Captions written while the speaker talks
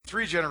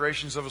three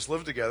generations of us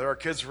lived together. Our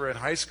kids were in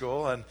high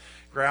school, and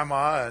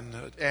Grandma and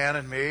Ann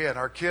and me and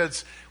our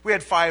kids, we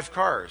had 5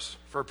 cars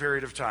for a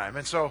period of time.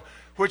 And so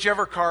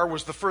whichever car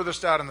was the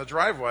furthest out in the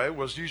driveway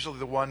was usually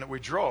the one that we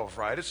drove,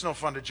 right? It's no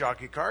fun to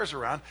jockey cars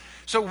around.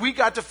 So we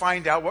got to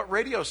find out what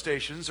radio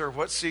stations or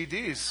what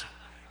CDs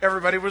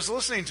everybody was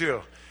listening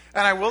to.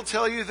 And I will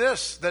tell you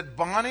this, that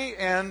Bonnie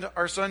and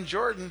our son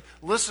Jordan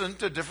listened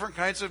to different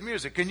kinds of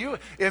music. Can you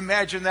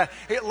imagine that?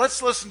 Hey,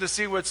 let's listen to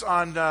see what's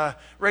on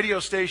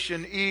radio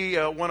station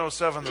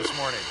E107 this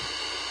morning.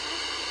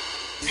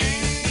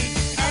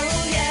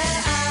 Oh,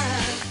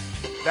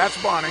 yeah.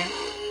 That's Bonnie.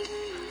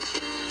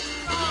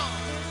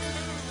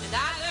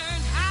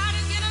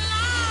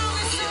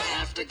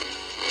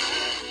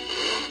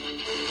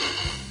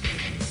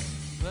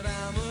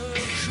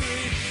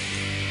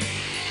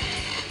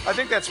 I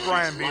think that's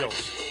Brian Beals.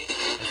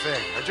 I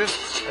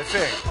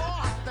think.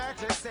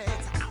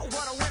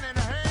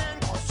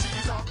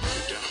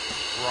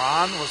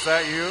 Ron, was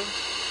that you?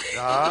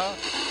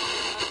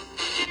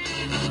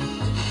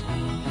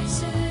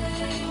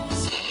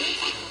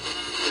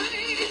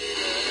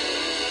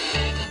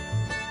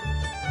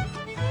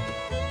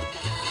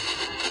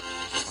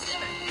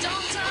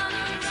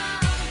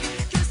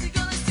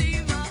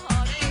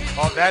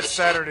 Oh, that's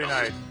Saturday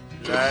night.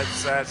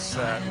 That's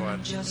that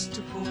one. Just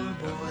a poor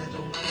boy.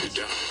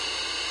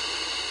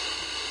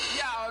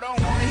 Y'all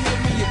don't want to hear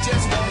me, you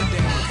just want to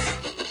dance.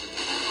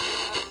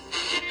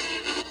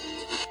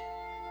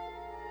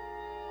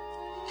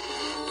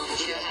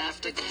 You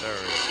have to go. There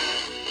it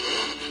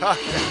is.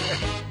 Okay.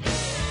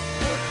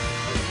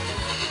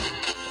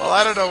 Well,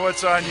 I don't know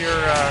what's on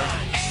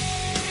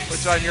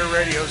your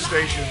radio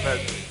station, but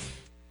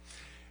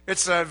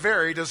it's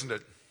varied, isn't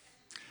it?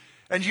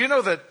 And you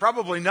know that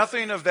probably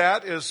nothing of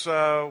that is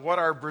what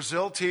our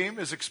Brazil team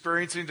is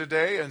experiencing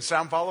today in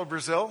Sao Paulo,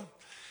 Brazil.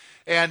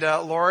 And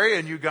Lori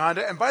in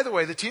Uganda. And by the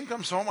way, the team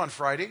comes home on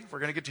Friday. We're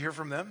going to get to hear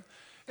from them.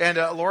 And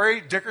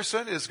Lori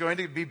Dickerson is going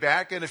to be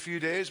back in a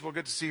few days. We'll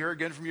get to see her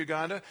again from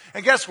Uganda.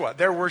 And guess what?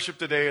 Their worship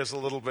today is a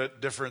little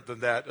bit different than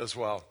that as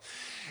well.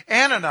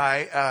 Ann and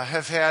I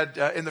have had,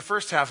 in the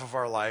first half of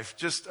our life,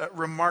 just a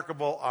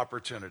remarkable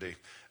opportunity.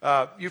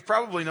 You've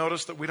probably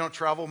noticed that we don't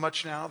travel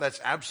much now.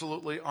 That's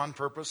absolutely on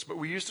purpose. But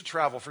we used to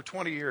travel for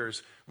 20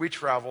 years. We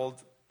traveled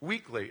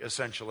weekly,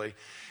 essentially,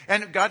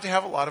 and got to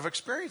have a lot of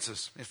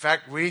experiences. In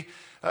fact, we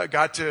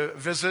got to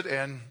visit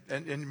and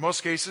in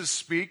most cases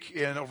speak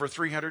in over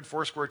 300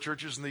 Foursquare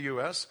churches in the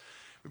U.S.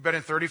 We've been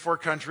in 34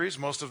 countries.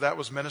 Most of that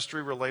was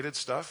ministry-related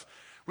stuff.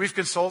 We've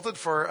consulted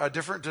for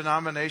different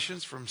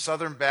denominations, from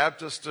Southern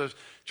Baptist to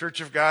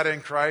Church of God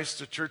in Christ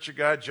to Church of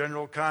God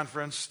General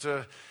Conference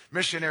to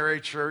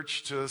Missionary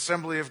Church to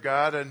Assembly of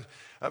God and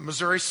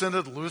Missouri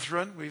Synod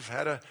Lutheran. We've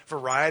had a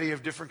variety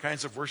of different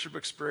kinds of worship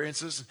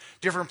experiences in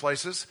different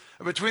places.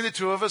 Between the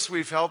two of us,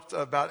 we've helped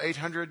about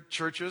 800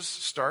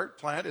 churches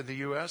plant in the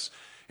U.S.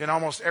 in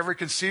almost every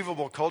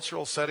conceivable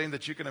cultural setting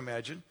that you can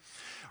imagine.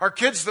 Our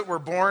kids that were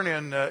born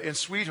in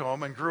Sweet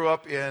Home and grew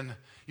up in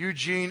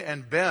Eugene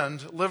and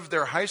Bend lived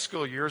their high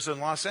school years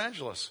in Los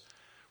Angeles,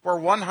 where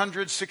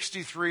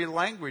 163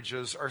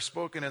 languages are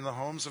spoken in the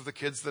homes of the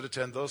kids that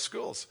attend those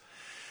schools.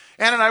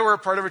 Ann and I were a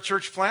part of a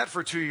church plant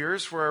for 2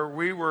 years where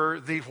we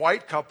were the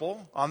white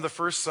couple on the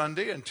first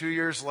Sunday, and 2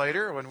 years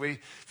later, when we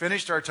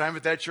finished our time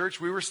at that church,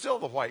 we were still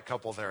the white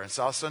couple there in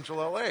South Central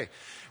LA.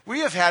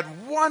 We have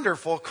had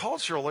wonderful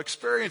cultural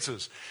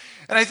experiences.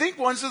 And I think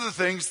one of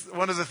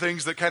the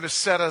things that kind of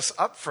set us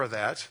up for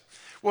that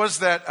was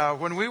that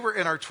when we were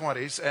in our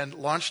 20s and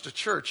launched a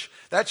church,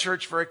 that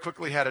church very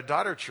quickly had a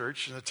daughter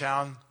church in a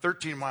town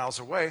 13 miles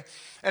away.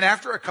 And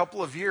after a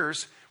couple of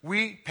years,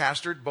 we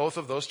pastored both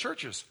of those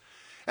churches.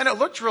 And it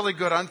looked really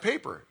good on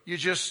paper. You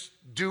just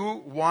do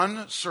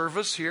one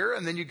service here,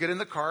 and then you get in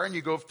the car and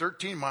you go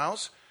 13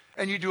 miles,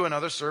 and you do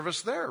another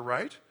service there,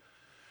 right?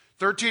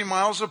 13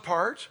 miles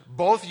apart,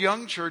 both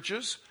young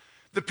churches.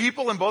 The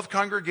people in both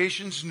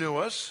congregations knew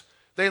us.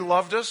 They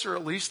loved us, or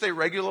at least they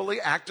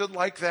regularly acted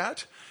like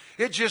that.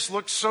 It just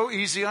looked so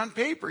easy on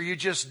paper. You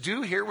just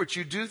do here what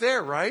you do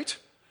there, right?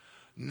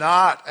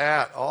 Not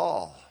at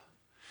all.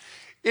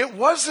 It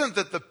wasn't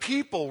that the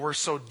people were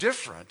so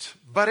different,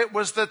 but it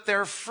was that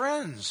their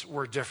friends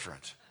were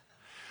different.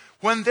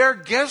 When their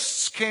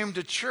guests came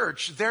to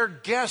church, their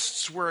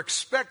guests were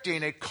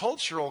expecting a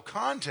cultural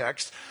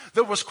context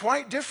that was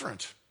quite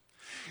different.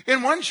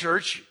 In one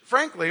church,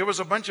 frankly, it was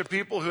a bunch of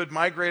people who had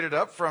migrated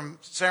up from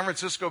San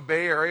Francisco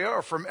Bay Area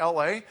or from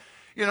LA,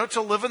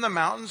 to live in the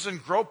mountains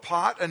and grow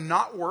pot and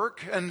not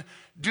work and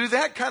do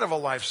that kind of a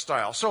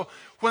lifestyle. So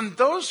when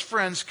those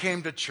friends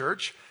came to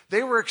church,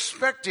 they were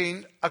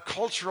expecting a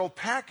cultural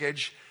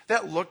package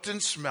that looked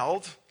and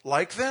smelled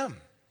like them.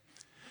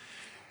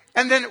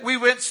 And then we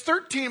went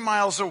 13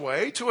 miles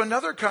away to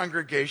another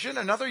congregation,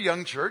 another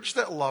young church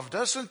that loved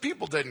us, and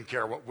people didn't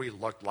care what we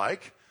looked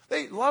like.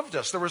 They loved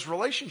us. There was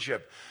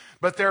relationship.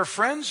 But their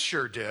friends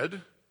sure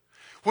did.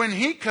 When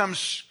he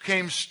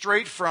came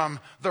straight from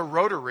the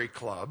Rotary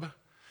Club,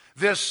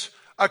 this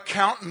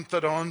accountant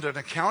that owned an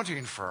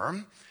accounting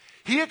firm,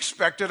 he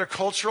expected a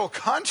cultural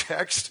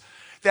context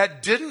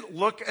that didn't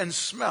look and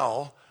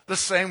smell the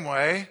same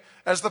way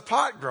as the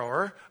pot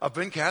grower up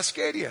in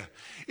Cascadia.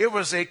 It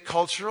was a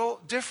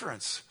cultural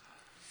difference.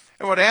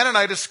 And what Ann and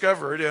I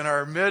discovered in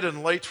our mid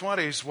and late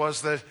 20s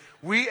was that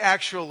we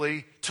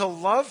actually, to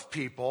love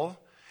people,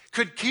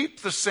 could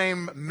keep the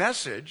same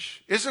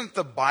message. Isn't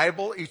the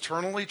Bible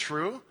eternally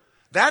true?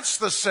 That's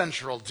the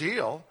central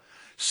deal.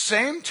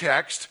 Same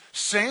text,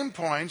 same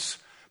points,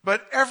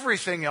 but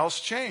everything else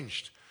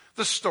changed.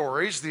 The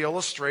stories, the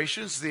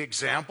illustrations, the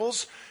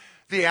examples,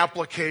 the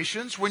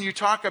applications. When you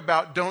talk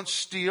about don't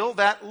steal,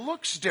 that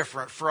looks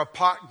different for a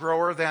pot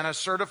grower than a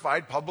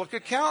certified public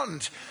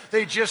accountant.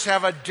 They just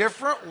have a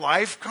different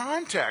life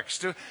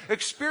context to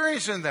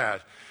experiencing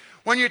that.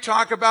 When you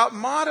talk about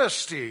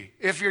modesty,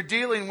 if you're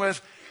dealing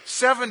with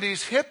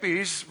 70s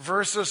hippies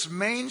versus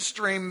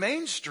mainstream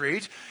Main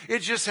Street, it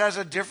just has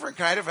a different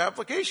kind of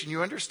application.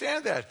 You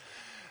understand that.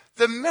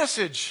 The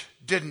message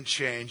didn't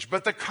change,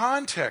 but the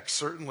context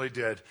certainly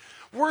did.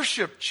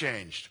 Worship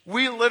changed.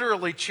 We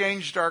literally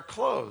changed our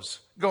clothes,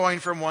 going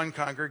from one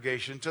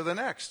congregation to the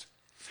next.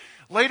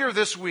 Later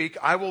this week,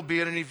 I will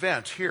be at an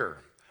event here.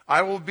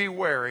 I will be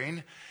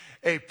wearing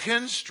a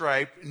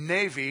pinstripe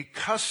navy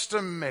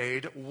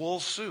custom-made wool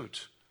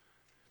suit,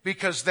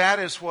 because that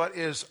is what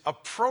is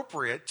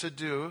appropriate to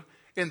do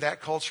in that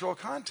cultural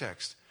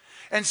context.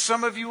 And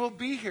some of you will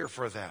be here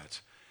for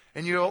that.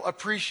 And you'll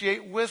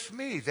appreciate with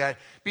me that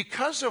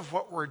because of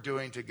what we're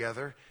doing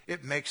together,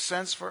 it makes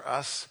sense for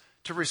us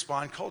to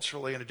respond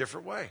culturally in a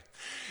different way.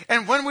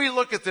 And when we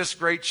look at this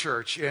great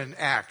church in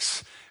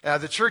Acts,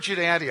 the church at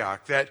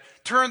Antioch that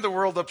turned the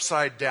world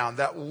upside down,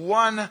 that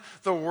won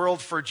the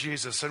world for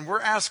Jesus, and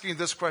we're asking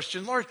this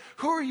question, Lord,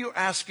 who are you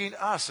asking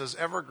us as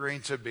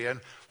Evergreen to be?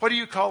 And what are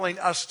you calling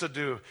us to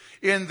do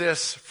in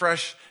this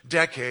fresh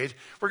decade?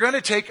 We're going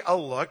to take a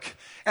look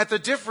at the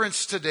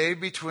difference today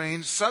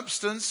between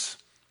substance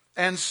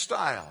and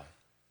style.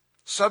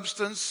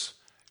 Substance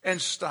and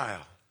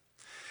style.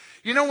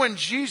 You know, when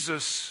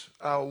Jesus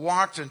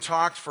walked and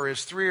talked for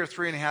his 3 or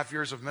 3.5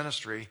 years of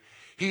ministry,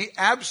 he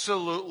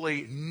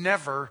absolutely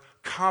never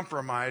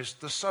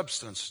compromised the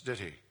substance, did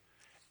he?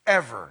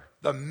 Ever.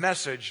 The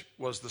message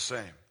was the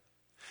same.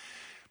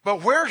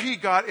 But where he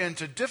got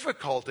into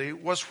difficulty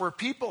was where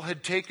people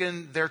had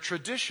taken their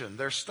tradition,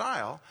 their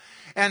style,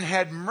 and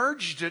had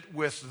merged it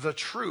with the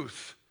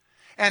truth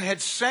and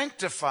had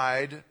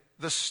sanctified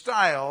the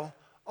style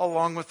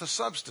along with the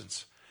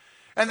substance.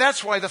 And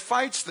that's why the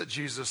fights that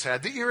Jesus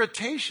had, the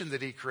irritation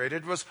that he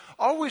created, was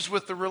always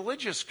with the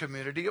religious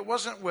community. It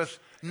wasn't with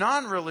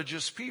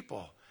non-religious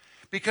people,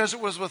 because it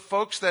was with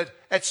folks that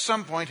at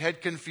some point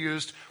had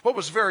confused what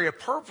was very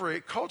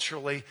appropriate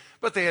culturally,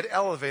 but they had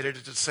elevated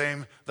it to the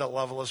same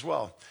level as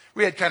well.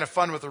 We had kind of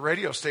fun with the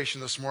radio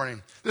station this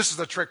morning. This is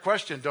a trick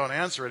question. Don't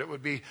answer it. It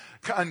would be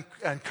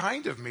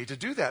unkind of me to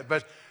do that.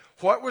 But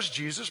what was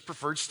Jesus'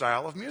 preferred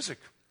style of music?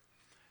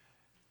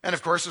 And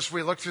of course, as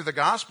we look through the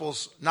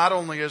Gospels, not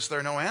only is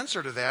there no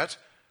answer to that,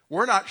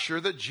 we're not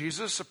sure that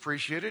Jesus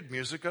appreciated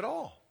music at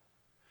all.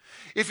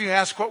 If you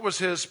ask what was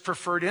his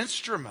preferred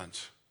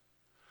instrument,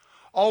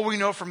 all we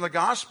know from the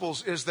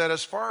Gospels is that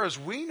as far as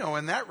we know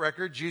in that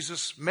record,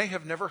 Jesus may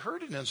have never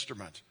heard an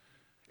instrument.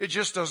 It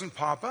just doesn't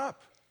pop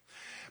up.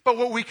 But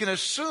what we can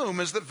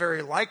assume is that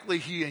very likely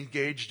he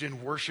engaged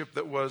in worship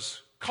that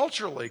was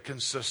culturally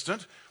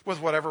consistent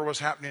with whatever was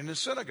happening in his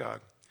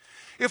synagogue.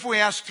 If we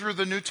ask through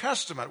the New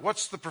Testament,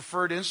 what's the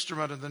preferred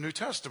instrument in the New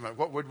Testament?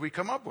 What would we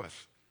come up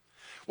with?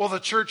 Well, the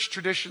church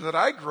tradition that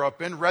I grew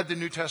up in read the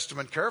New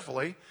Testament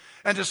carefully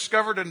and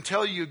discovered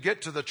until you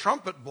get to the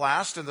trumpet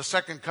blast and the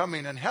second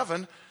coming in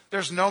heaven,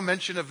 there's no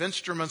mention of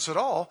instruments at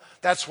all.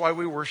 That's why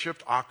we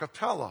worshiped a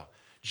cappella,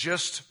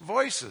 just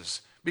voices,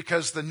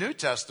 because the New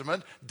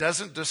Testament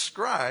doesn't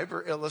describe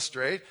or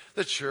illustrate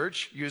the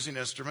church using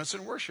instruments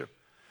in worship.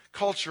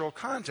 Cultural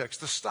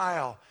context, the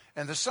style,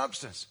 and the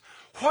substance.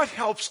 What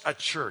helps a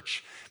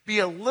church be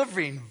a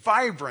living,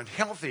 vibrant,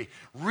 healthy,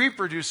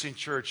 reproducing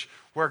church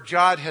where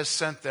God has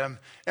sent them?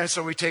 And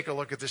so we take a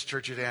look at this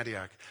church at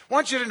Antioch. I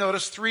want you to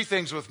notice 3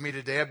 things with me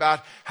today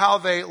about how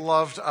they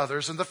loved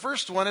others. And the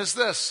first one is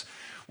this.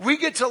 We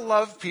get to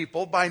love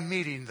people by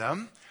meeting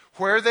them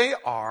where they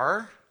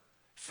are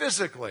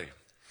physically.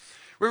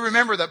 We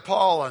remember that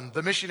Paul and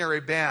the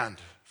missionary band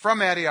from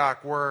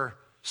Antioch were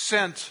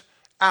sent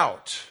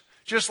out.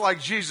 Just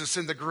like Jesus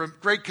in the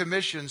Great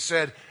Commission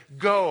said,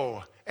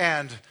 go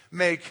and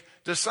make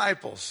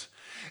disciples.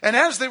 And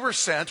as they were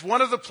sent,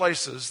 one of the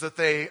places that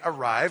they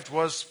arrived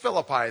was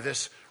Philippi,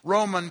 this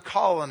Roman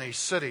colony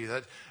city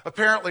that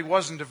apparently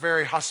wasn't a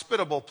very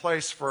hospitable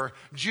place for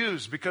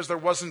Jews because there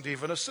wasn't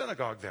even a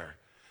synagogue there.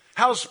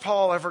 How's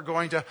Paul ever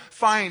going to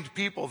find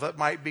people that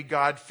might be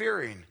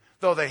God-fearing,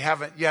 though they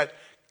haven't yet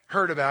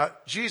heard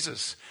about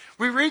Jesus?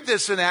 We read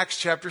this in Acts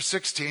chapter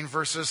 16,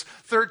 verses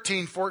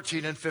 13,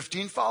 14, and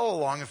 15. Follow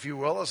along, if you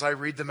will, as I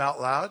read them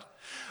out loud.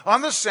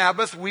 On the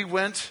Sabbath, we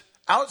went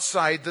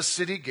outside the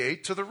city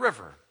gate to the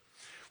river,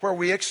 where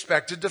we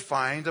expected to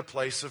find a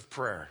place of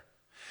prayer.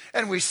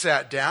 And we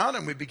sat down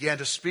and we began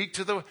to speak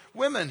to the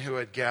women who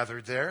had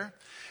gathered there.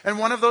 And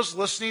one of those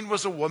listening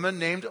was a woman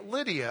named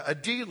Lydia, a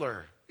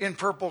dealer in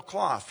purple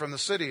cloth from the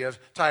city of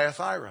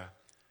Thyatira,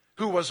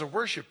 who was a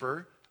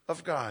worshiper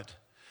of God.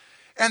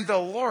 And the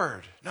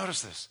Lord,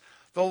 notice this,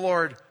 the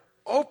Lord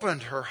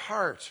opened her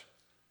heart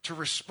to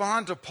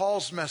respond to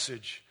Paul's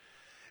message.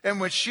 And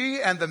when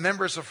she and the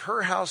members of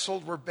her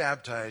household were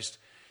baptized,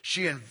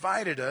 she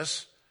invited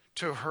us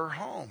to her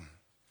home.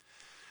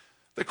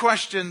 The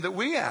question that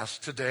we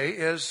ask today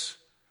is,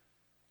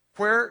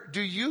 where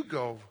do you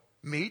go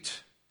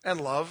meet and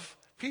love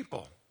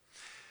people?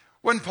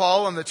 When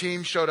Paul and the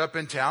team showed up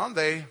in town,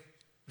 they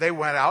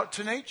went out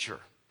to nature.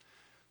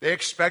 They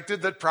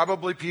expected that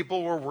probably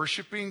people were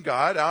worshiping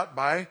God out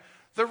by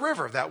the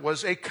river. That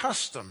was a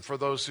custom for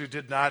those who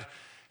did not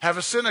have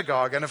a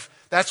synagogue. And if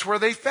that's where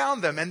they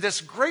found them. And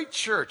this great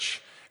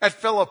church at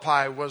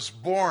Philippi was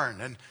born.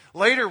 And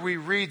later we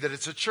read that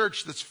it's a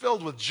church that's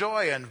filled with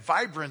joy and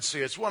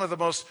vibrancy. It's one of the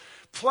most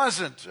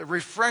pleasant,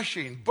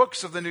 refreshing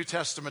books of the New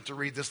Testament to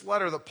read, this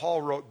letter that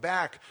Paul wrote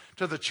back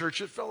to the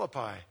church at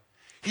Philippi.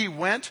 He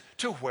went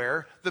to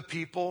where the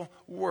people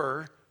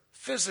were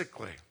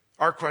physically.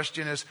 Our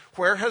question is,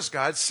 where has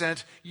God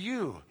sent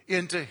you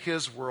into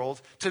his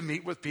world to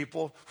meet with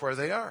people where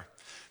they are?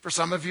 For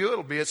some of you,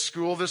 it'll be at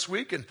school this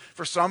week, and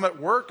for some at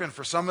work, and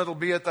for some it'll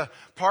be at the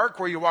park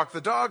where you walk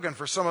the dog, and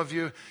for some of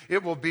you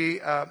it will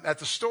be at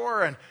the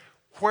store. And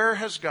where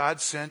has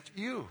God sent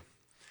you?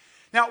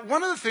 Now,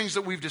 one of the things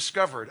that we've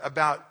discovered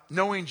about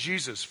knowing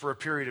Jesus for a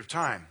period of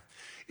time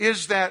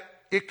is that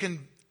it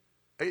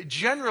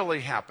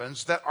generally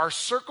happens that our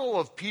circle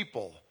of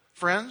people,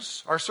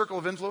 friends, our circle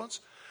of influence,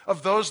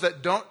 of those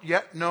that don't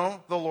yet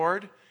know the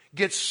Lord,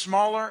 gets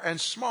smaller and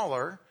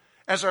smaller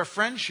as our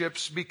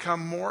friendships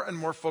become more and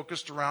more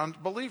focused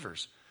around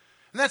believers.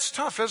 And that's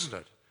tough, isn't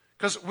it?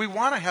 Because we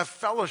want to have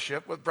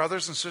fellowship with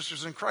brothers and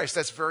sisters in Christ.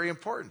 That's very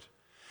important.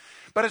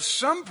 But at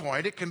some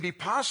point, it can be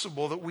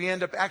possible that we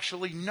end up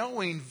actually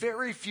knowing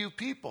very few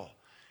people.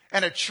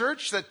 And a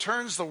church that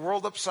turns the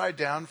world upside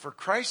down for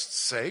Christ's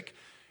sake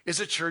is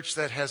a church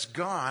that has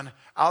gone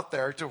out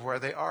there to where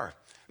they are.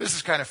 This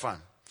is kind of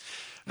fun.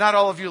 Not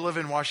all of you live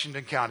in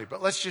Washington County,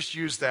 but let's just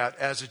use that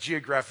as a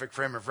geographic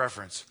frame of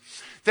reference.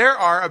 There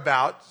are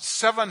about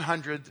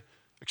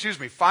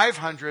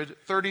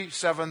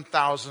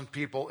 537,000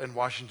 people in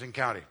Washington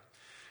County.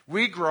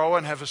 We grow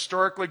and have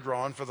historically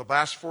grown for the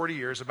last 40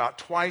 years about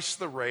twice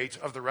the rate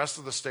of the rest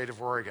of the state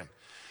of Oregon.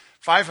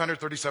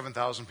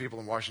 537,000 people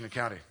in Washington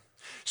County.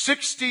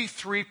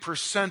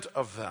 63%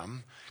 of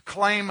them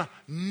claim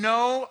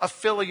no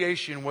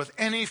affiliation with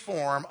any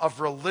form of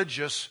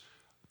religious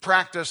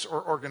practice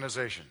or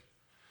organization.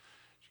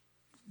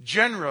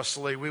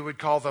 Generously, we would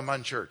call them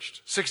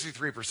unchurched,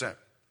 63%.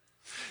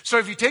 So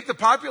if you take the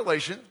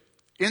population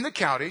in the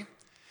county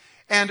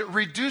and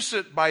reduce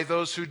it by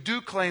those who do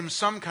claim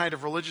some kind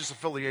of religious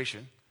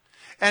affiliation,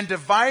 and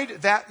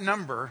divide that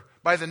number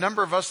by the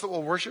number of us that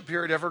will worship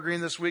here at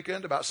Evergreen this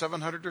weekend, about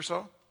 700 or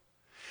so,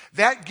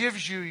 that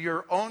gives you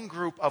your own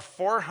group of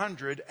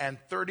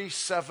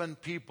 437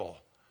 people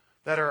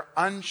that are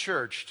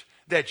unchurched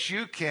that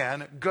you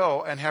can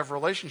go and have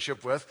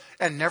relationship with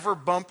and never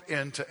bump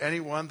into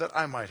anyone that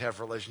I might have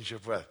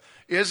relationship with.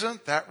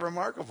 Isn't that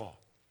remarkable?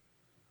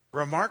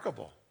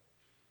 Remarkable.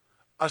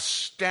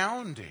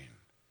 Astounding.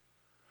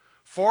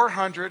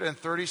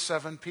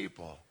 437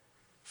 people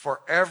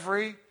for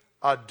every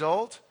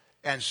adult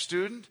and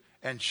student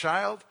and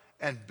child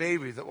and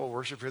baby that will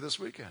worship here this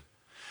weekend.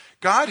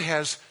 God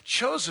has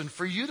chosen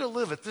for you to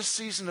live at this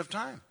season of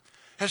time,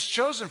 has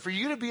chosen for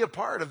you to be a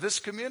part of this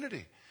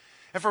community.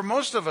 And for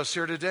most of us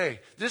here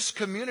today, this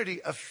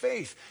community of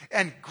faith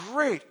and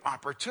great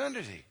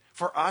opportunity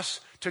for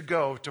us to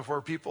go to where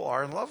people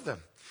are and love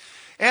them.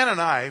 Ann and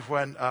I,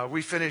 when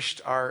we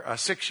finished our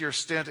 6-year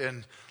stint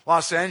in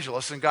Los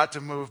Angeles and got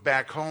to move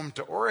back home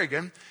to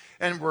Oregon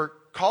and were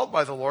called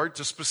by the Lord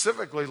to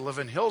specifically live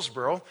in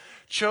Hillsboro,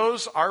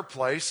 chose our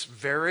place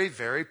very,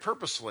 very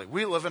purposely.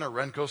 We live in a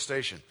Renco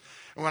station.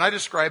 And when I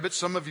describe it,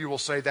 some of you will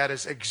say that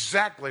is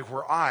exactly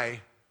where I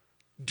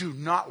do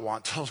not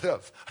want to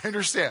live. I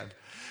understand.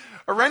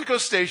 A Renco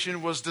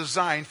station was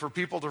designed for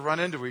people to run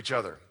into each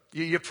other.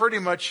 You pretty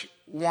much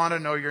want to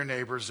know your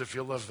neighbors if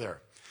you live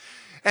there.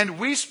 And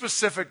we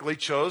specifically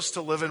chose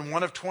to live in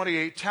one of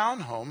 28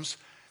 townhomes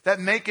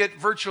that make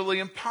it virtually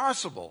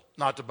impossible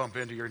not to bump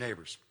into your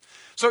neighbors.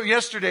 So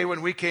yesterday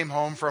when we came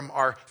home from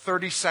our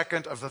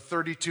 32nd of the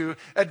 32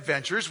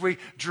 adventures, we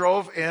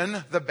drove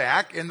in the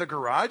back in the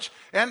garage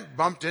and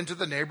bumped into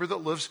the neighbor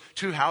that lives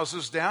 2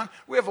 houses down.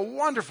 We have a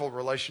wonderful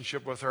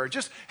relationship with her.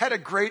 Just had a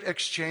great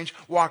exchange.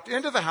 Walked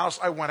into the house.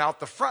 I went out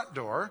the front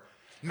door,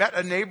 met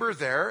a neighbor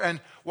there, and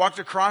walked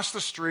across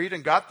the street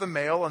and got the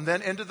mail, and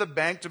then into the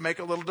bank to make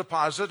a little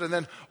deposit, and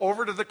then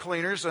over to the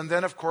cleaners, and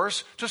then, of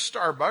course, to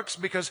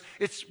Starbucks, because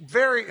it's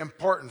very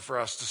important for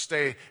us to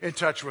stay in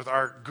touch with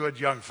our good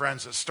young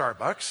friends at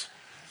Starbucks.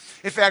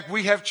 In fact,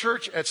 we have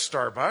church at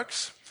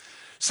Starbucks.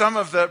 Some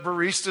of the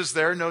baristas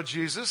there know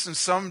Jesus, and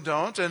some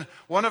don't. And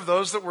one of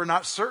those that we're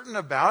not certain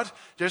about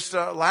just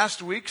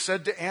last week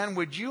said to Ann,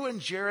 "Would you and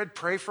Jared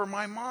pray for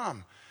my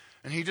mom?"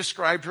 And he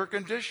described her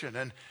condition.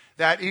 And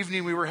that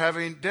evening we were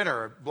having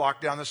dinner a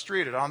block down the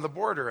street at On the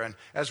Border. And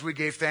as we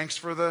gave thanks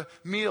for the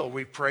meal,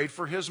 we prayed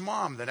for his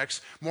mom. The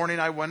next morning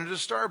I went into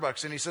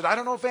Starbucks and he said, I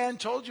don't know if Ann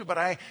told you, but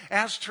I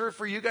asked her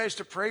for you guys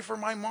to pray for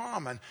my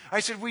mom. And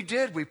I said, we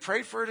did. We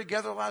prayed for her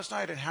together last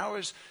night. And how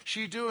is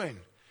she doing?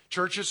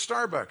 Church at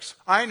Starbucks.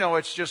 I know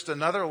it's just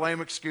another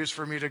lame excuse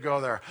for me to go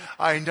there.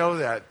 I know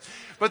that.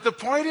 But the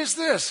point is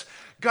this.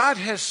 God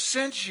has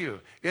sent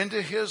you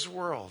into his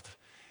world.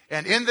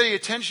 And in the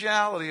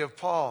intentionality of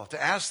Paul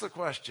to ask the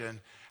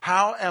question,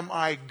 how am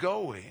I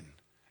going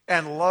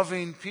and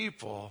loving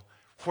people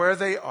where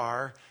they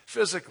are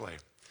physically?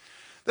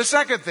 The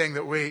second thing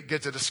that we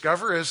get to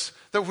discover is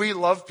that we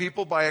love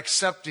people by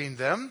accepting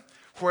them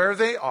where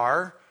they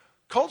are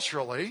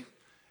culturally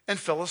and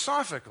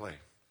philosophically.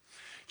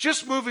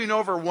 Just moving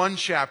over one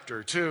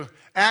chapter to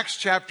Acts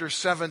chapter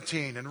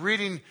 17 and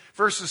reading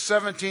verses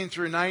 17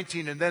 through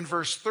 19 and then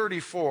verse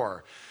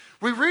 34.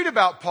 We read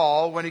about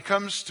Paul when he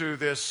comes to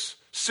this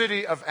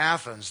city of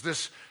Athens,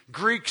 this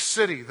Greek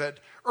city that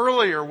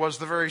earlier was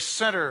the very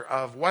center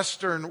of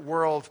Western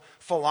world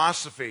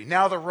philosophy.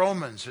 Now the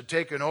Romans had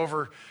taken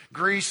over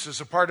Greece as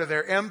a part of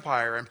their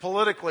empire, and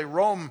politically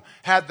Rome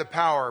had the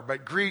power,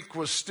 but Greek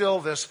was still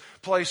this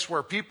place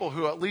where people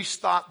who at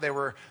least thought they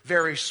were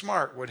very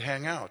smart would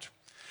hang out.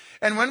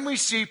 And when we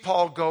see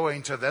Paul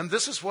going to them,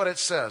 this is what it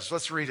says.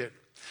 Let's read it.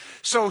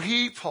 So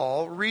he,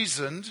 Paul,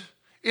 reasoned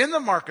in the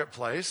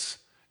marketplace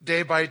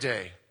day by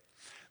day,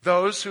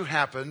 those who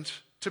happened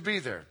to be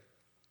there.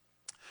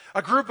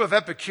 A group of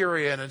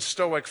Epicurean and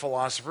Stoic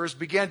philosophers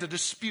began to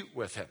dispute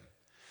with him.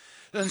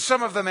 And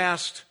some of them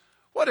asked,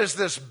 what is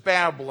this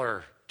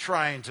babbler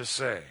trying to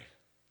say?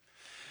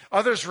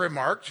 Others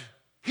remarked,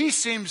 he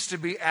seems to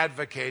be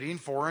advocating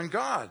foreign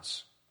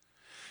gods.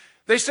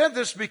 They said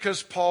this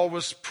because Paul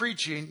was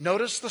preaching,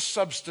 notice the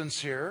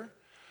substance here,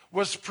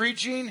 was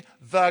preaching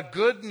the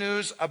good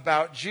news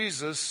about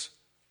Jesus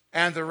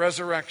and the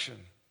resurrection.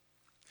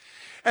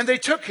 And they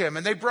took him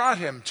and they brought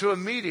him to a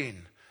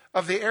meeting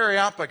of the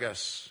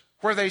Areopagus,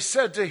 where they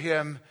said to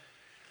him,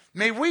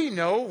 may we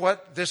know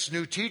what this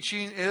new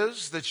teaching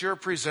is that you're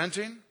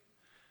presenting?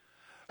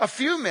 A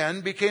few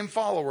men became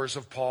followers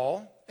of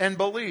Paul and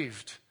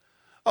believed.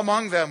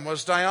 Among them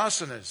was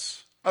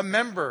Diosgenes, a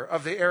member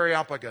of the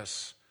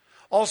Areopagus,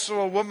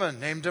 also a woman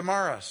named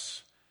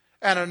Damaris,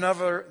 and a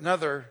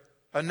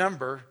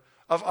number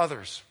of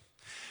others.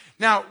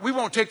 Now, we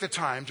won't take the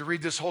time to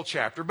read this whole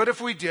chapter, but if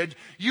we did,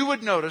 you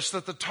would notice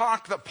that the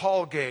talk that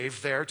Paul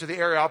gave there to the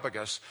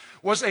Areopagus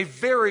was a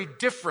very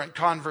different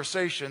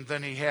conversation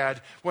than he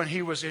had when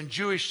he was in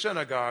Jewish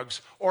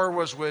synagogues or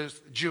was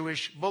with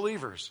Jewish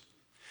believers.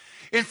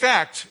 In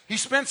fact, he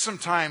spent some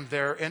time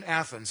there in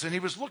Athens, and he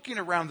was looking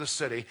around the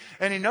city,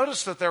 and he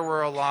noticed that there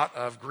were a lot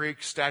of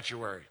Greek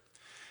statuary,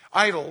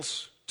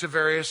 idols to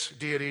various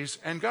deities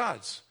and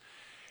gods.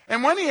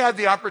 And when he had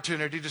the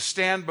opportunity to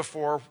stand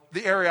before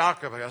the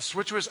Areopagus,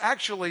 which was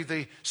actually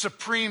the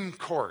supreme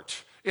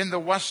court in the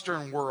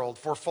Western world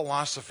for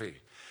philosophy,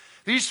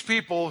 these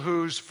people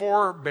whose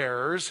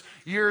forebears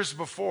years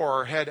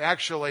before had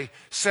actually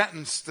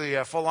sentenced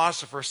the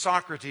philosopher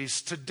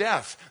Socrates to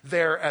death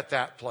there at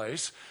that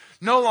place,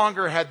 no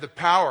longer had the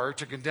power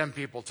to condemn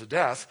people to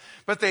death,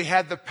 but they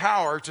had the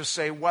power to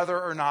say whether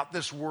or not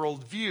this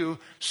worldview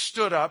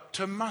stood up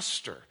to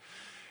muster.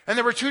 And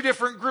there were two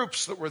different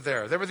groups that were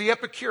there. There were the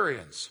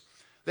Epicureans.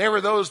 They were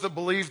those that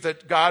believed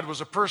that God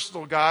was a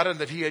personal God and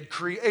that he had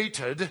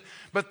created,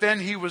 but then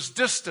he was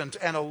distant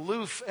and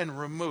aloof and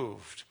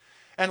removed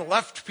and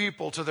left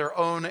people to their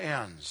own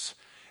ends.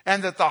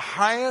 And that the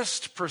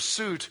highest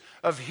pursuit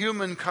of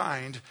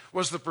humankind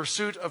was the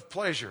pursuit of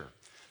pleasure.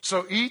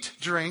 So eat,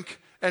 drink,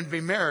 and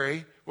be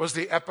merry was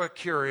the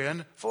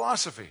Epicurean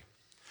philosophy.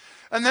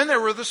 And then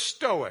there were the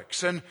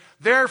Stoics, and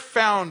their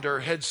founder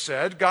had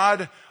said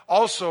God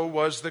also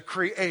was the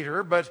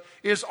creator, but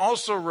is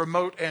also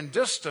remote and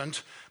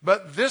distant.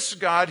 But this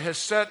God has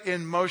set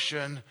in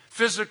motion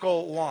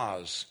physical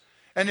laws.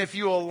 And if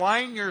you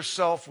align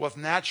yourself with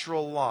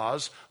natural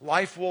laws,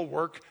 life will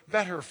work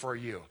better for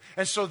you.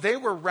 And so they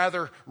were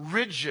rather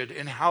rigid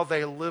in how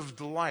they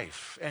lived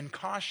life and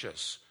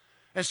cautious.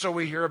 And so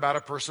we hear about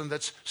a person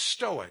that's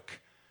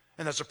stoic.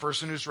 And that's a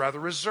person who's rather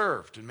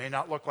reserved and may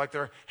not look like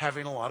they're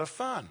having a lot of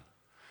fun.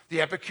 The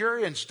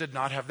Epicureans did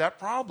not have that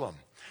problem.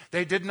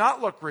 They did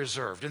not look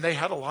reserved, and they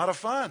had a lot of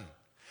fun.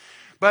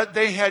 But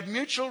they had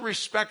mutual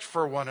respect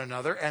for one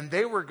another, and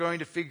they were going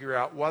to figure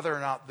out whether or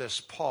not this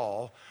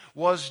Paul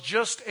was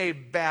just a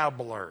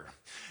babbler.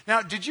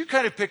 Now, did you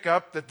kind of pick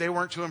up that they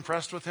weren't too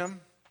impressed with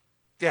him?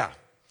 Yeah,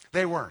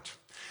 they weren't.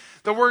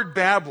 The word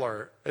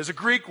babbler is a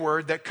Greek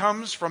word that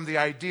comes from the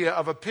idea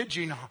of a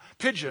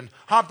pigeon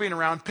hopping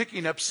around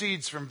picking up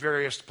seeds from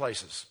various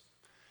places.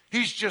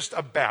 He's just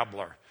a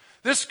babbler.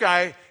 This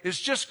guy has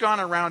just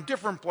gone around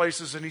different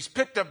places and he's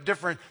picked up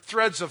different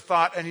threads of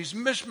thought and he's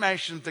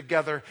mishmashed them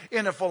together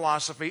in a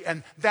philosophy,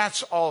 and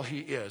that's all he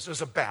is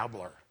a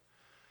babbler.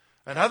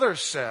 And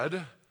others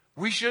said,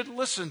 we should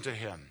listen to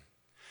him.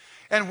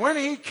 And when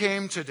he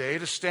came today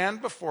to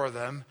stand before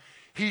them,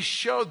 he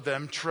showed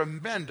them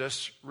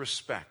tremendous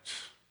respect.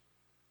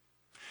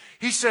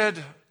 He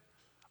said,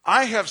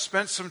 I have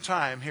spent some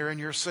time here in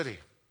your city,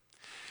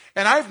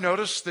 and I've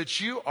noticed that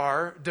you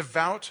are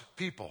devout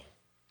people,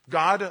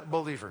 God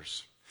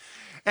believers,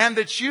 and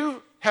that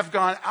you have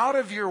gone out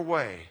of your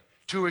way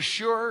to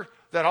assure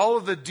that all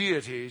of the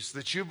deities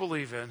that you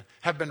believe in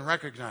have been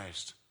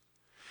recognized.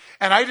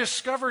 And I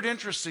discovered,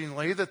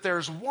 interestingly, that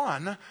there's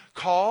one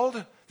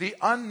called the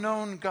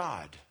unknown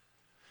God.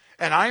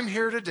 And I'm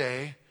here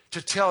today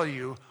to tell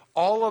you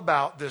all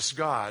about this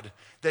God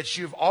that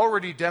you've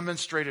already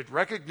demonstrated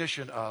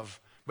recognition of,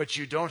 but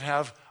you don't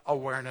have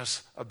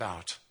awareness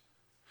about.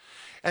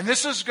 And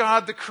this is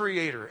God the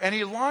Creator. And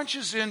he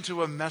launches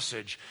into a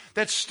message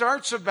that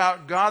starts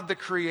about God the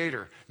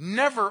Creator.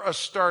 Never a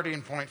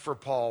starting point for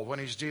Paul when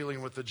he's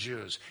dealing with the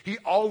Jews. He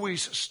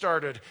always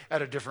started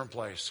at a different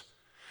place.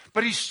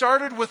 But he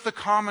started with the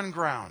common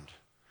ground.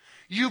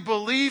 You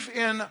believe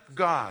in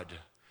God.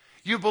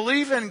 You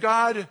believe in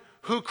God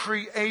who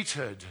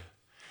created.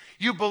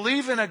 You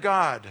believe in a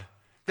God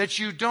that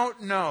you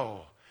don't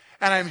know.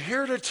 And I'm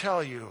here to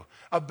tell you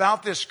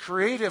about this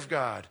creative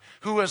God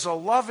who is a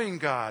loving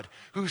God,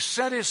 who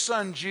sent his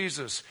son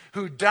Jesus,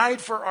 who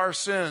died for our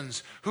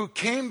sins, who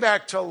came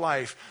back to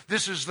life.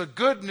 This is the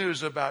good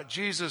news about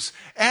Jesus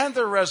and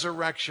the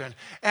resurrection.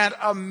 And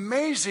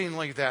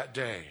amazingly that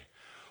day,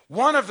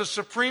 one of the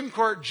Supreme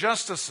Court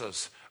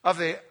justices of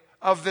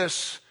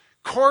this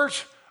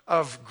court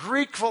of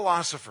Greek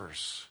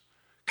philosophers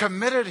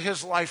committed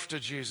his life to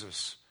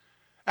Jesus.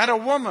 And a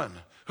woman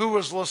who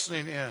was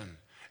listening in,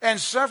 and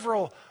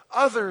several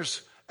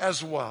others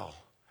as well,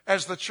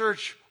 as the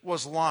church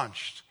was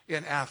launched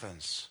in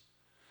Athens.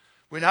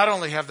 We not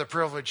only have the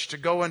privilege to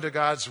go into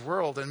God's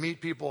world and meet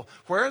people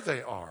where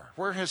they are,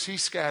 where has he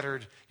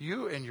scattered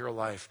you in your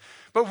life,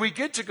 but we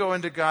get to go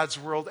into God's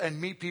world and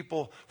meet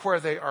people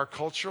where they are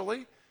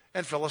culturally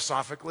and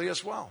philosophically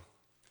as well.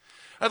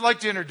 I'd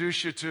like to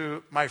introduce you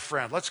to my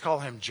friend. Let's call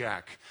him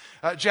Jack.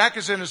 Jack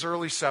is in his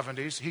early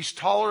 70s. He's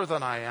taller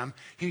than I am.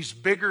 He's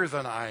bigger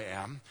than I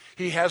am.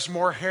 He has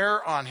more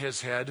hair on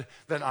his head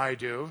than I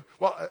do.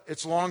 Well,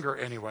 it's longer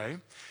anyway.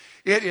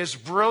 It is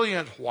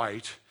brilliant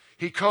white.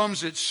 He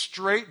combs it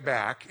straight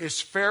back. It's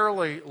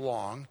fairly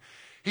long.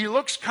 He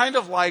looks kind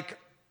of like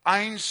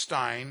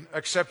Einstein,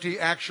 except he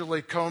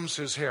actually combs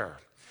his hair.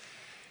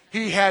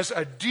 He has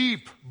a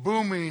deep,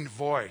 booming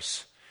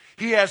voice.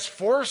 He has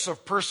force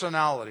of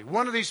personality.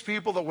 One of these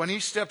people that when he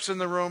steps in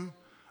the room,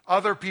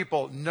 other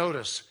people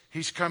notice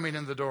he's coming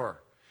in the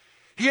door.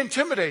 He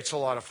intimidates a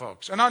lot of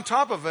folks. And on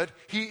top of it,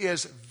 he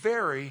is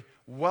very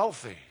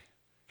wealthy.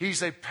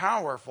 He's a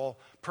powerful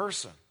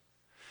person.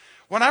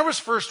 When I was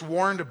first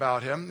warned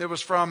about him, it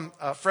was from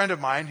a friend of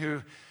mine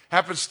who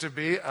happens to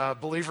be a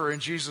believer in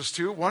Jesus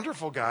too.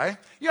 Wonderful guy,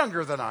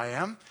 younger than I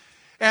am.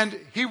 And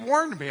he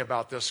warned me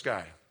about this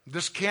guy.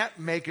 This can't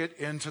make it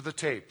into the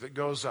tape that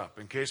goes up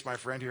in case my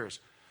friend hears.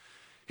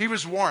 He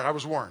was warned. I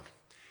was warned.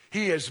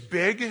 He is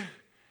big.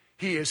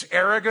 He is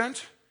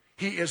arrogant.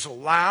 He is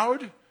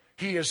loud.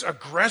 He is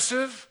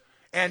aggressive.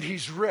 And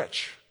he's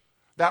rich.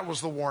 That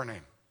was the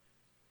warning.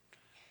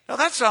 Now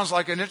that sounds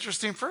like an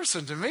interesting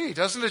person to me,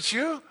 doesn't it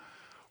you?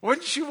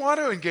 Wouldn't you want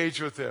to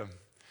engage with him?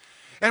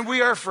 And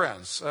we are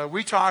friends.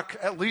 We talk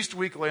at least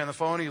weekly on the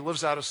phone. He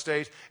lives out of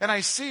state. And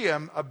I see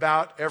him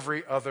about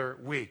every other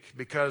week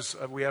because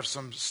we have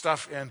some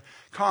stuff in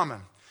common.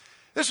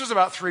 This was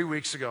about 3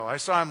 weeks ago. I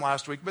saw him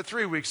last week, but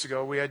 3 weeks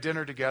ago we had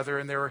dinner together,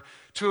 and there were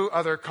two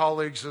other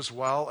colleagues as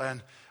well.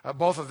 And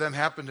both of them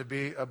happened to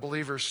be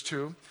believers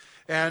too.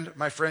 And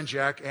my friend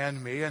Jack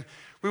and me. And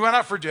we went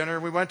out for dinner.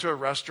 We went to a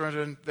restaurant,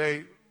 and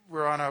they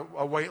were on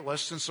a wait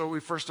list. And so we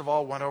first of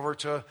all went over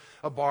to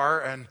a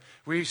bar, and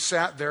we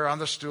sat there on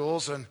the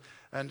stools, and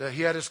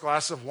he had his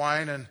glass of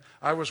wine, and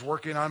I was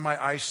working on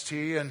my iced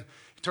tea, and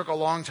it took a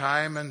long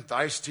time, and the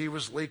iced tea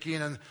was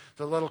leaking, and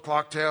the little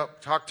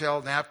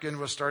cocktail napkin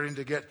was starting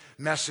to get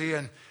messy,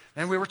 and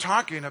we were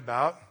talking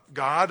about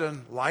God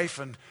and life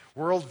and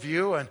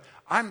worldview, and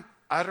I'm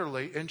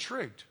utterly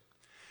intrigued.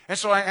 And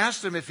so I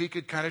asked him if he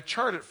could kind of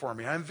chart it for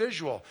me. I'm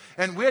visual.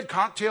 And we had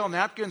cocktail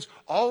napkins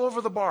all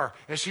over the bar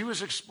as he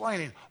was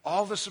explaining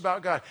all this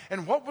about God.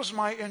 And what was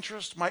my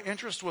interest? My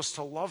interest was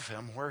to love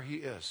him where he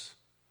is.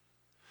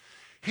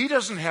 He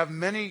doesn't have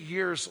many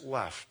years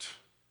left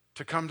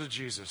to come to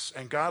Jesus,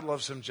 and God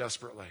loves him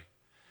desperately.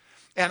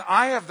 And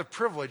I have the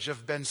privilege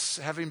of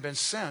having been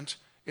sent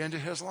into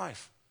his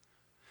life.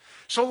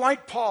 So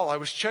like Paul, I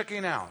was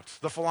checking out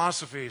the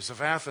philosophies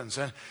of Athens,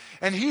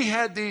 and he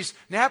had these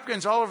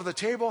napkins all over the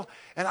table,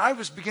 and I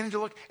was beginning to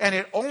look, and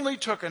it only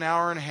took an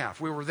hour and a half.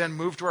 We were then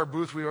moved to our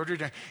booth, we ordered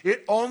dinner.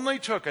 It only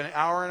took an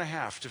hour and a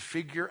half to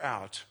figure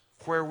out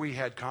where we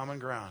had common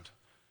ground.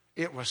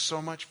 It was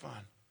so much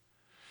fun.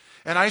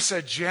 And I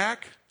said,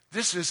 Jack,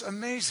 this is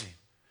amazing.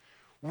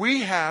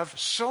 We have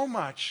so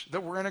much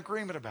that we're in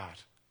agreement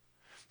about.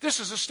 This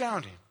is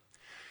astounding.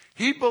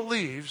 He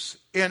believes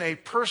in a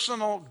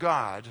personal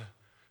God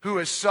who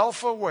is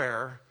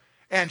self-aware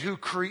and who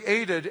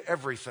created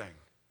everything.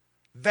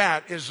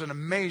 That is an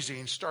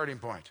amazing starting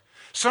point.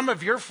 Some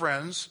of your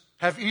friends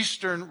have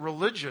Eastern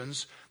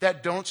religions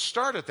that don't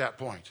start at that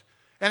point.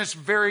 And it's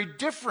very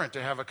different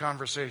to have a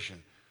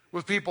conversation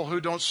with people who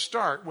don't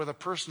start with a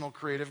personal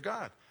creative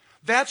God.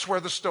 That's where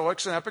the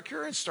Stoics and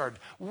Epicureans started.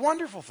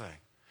 Wonderful thing.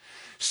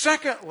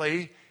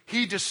 Secondly,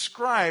 he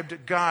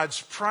described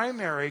God's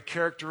primary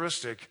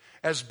characteristic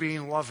as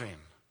being loving.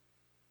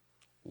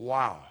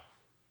 Wow.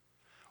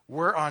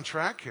 We're on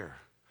track here.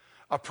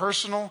 A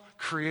personal,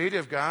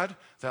 creative God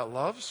that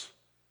loves.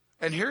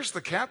 And here's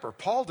the capper.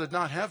 Paul did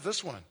not have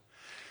this one.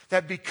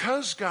 That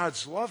because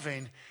God's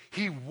loving,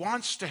 he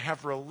wants to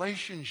have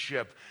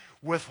relationship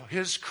with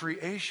his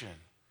creation.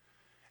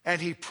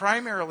 And he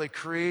primarily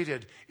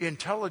created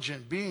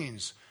intelligent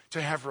beings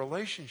to have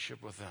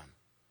relationship with them.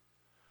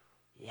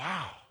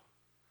 Wow.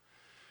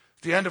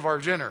 At the end of our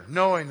dinner,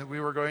 knowing that we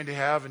were going to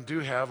have and do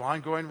have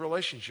ongoing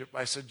relationship,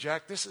 I said,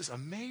 Jack, this is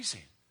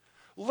amazing.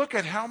 Look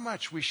at how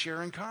much we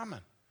share in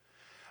common.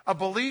 A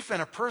belief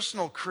in a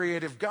personal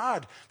creative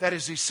God that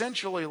is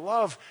essentially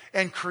love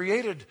and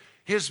created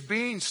his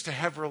beings to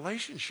have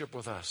relationship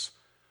with us.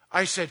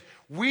 I said,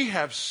 we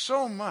have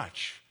so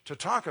much to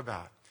talk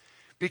about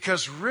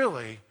because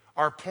really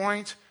our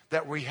point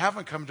that we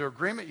haven't come to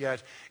agreement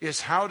yet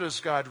is how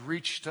does God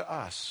reach to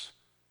us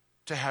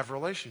to have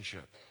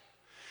relationship?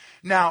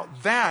 Now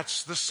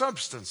that's the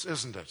substance,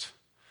 isn't it?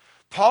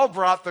 Paul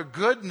brought the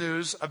good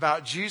news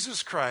about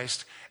Jesus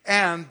Christ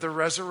and the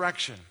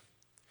resurrection.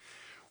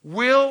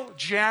 Will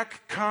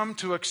Jack come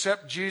to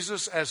accept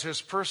Jesus as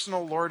his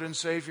personal Lord and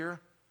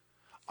Savior?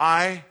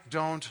 I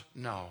don't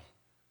know.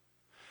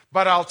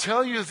 But I'll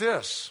tell you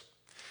this,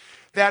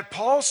 that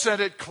Paul said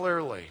it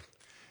clearly.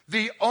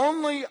 The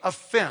only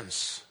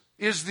offense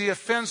is the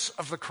offense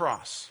of the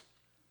cross.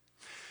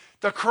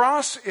 The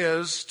cross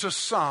is, to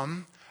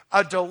some,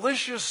 a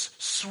delicious,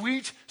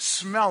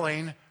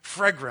 sweet-smelling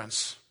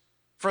fragrance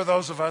for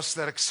those of us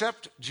that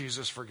accept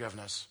Jesus'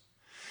 forgiveness.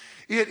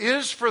 It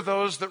is for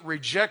those that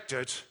reject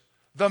it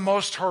the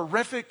most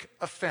horrific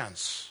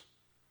offense.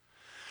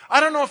 I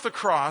don't know if the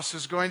cross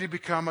is going to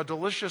become a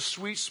delicious,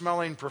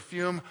 sweet-smelling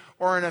perfume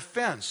or an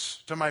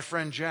offense to my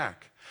friend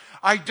Jack.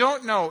 I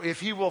don't know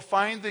if he will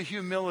find the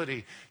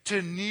humility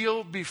to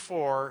kneel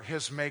before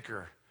his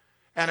Maker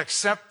and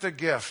accept the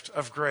gift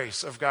of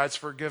grace, of God's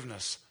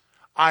forgiveness.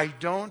 I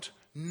don't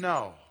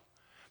know.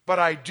 But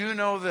I do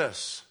know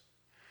this.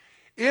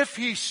 If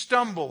he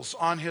stumbles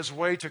on his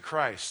way to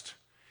Christ,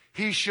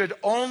 he should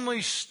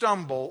only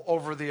stumble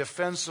over the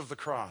offense of the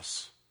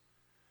cross.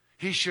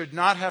 He should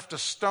not have to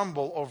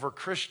stumble over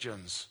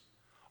Christians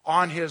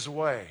on his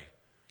way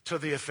to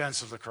the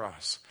offense of the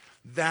cross.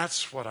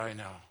 That's what I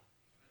know.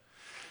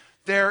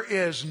 There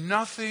is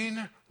nothing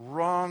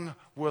wrong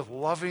with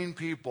loving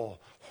people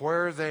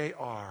where they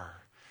are.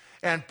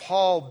 And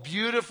Paul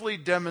beautifully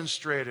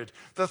demonstrated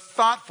the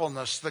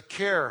thoughtfulness, the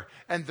care,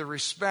 and the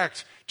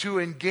respect to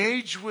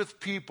engage with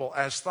people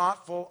as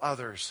thoughtful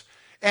others.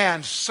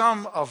 And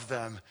some of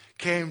them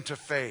came to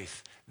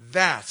faith.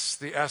 That's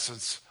the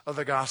essence of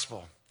the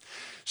gospel.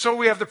 So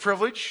we have the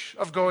privilege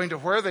of going to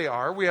where they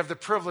are. We have the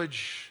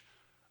privilege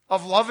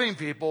of loving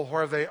people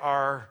where they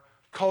are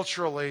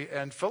culturally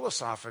and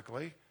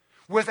philosophically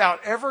without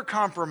ever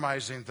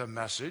compromising the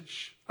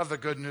message of the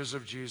good news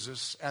of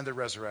Jesus and the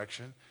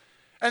resurrection.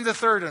 And the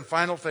third and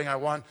final thing I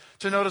want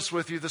to notice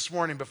with you this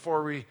morning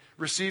before we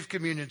receive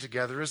communion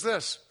together is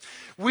this.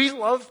 We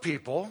love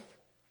people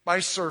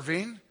by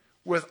serving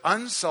with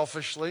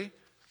unselfishly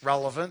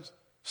relevant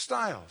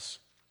styles.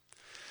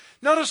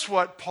 Notice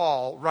what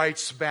Paul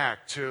writes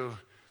back to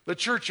the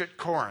church at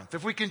Corinth.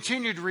 If we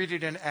continued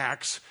reading in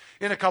Acts,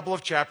 in a couple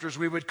of chapters,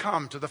 we would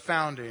come to the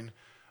founding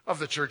of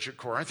the church at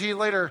Corinth. He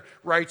later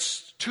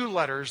writes 2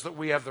 letters that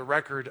we have the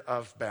record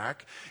of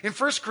back. In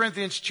 1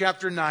 Corinthians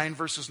chapter 9,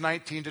 verses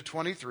 19 to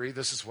 23,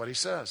 this is what he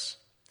says.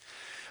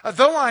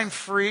 Though I'm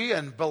free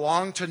and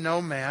belong to no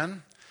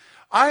man,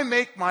 I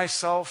make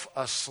myself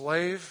a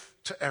slave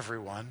to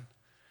everyone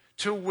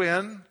to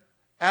win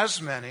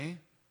as many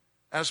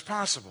as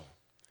possible.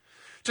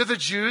 To the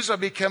Jews, I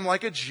became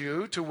like a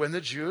Jew to win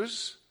the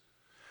Jews.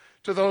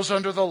 To those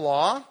under the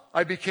law,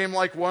 I became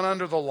like one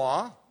under the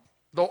law,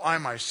 though I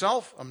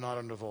myself am not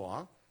under the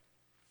law,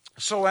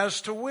 so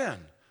as to win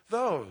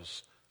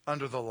those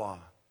under the law.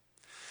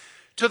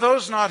 To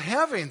those not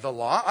having the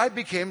law, I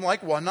became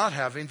like one not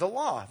having the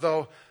law,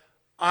 though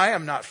I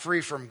am not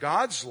free from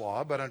God's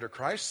law, but under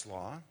Christ's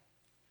law,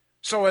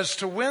 so as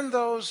to win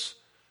those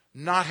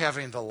not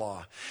having the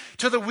law.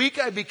 To the weak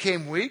I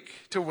became weak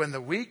to win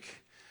the weak.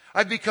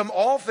 I become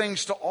all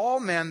things to all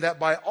men, that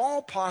by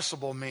all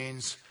possible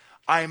means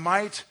I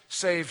might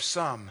save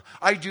some.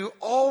 I do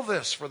all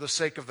this for the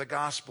sake of the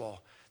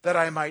gospel, that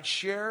I might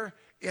share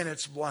in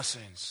its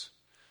blessings.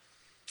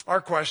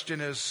 Our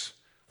question is,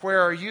 where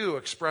are you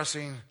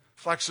expressing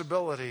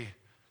flexibility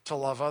to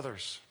love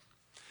others?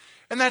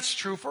 And that's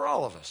true for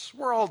all of us.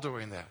 We're all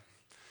doing that.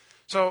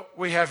 So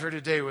we have here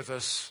today with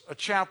us a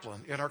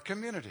chaplain in our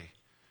community.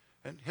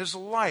 And his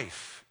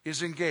life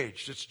is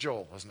engaged. It's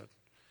Joel, isn't it?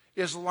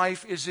 His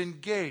life is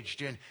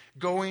engaged in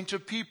going to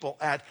people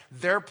at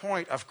their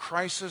point of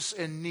crisis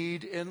and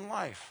need in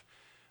life.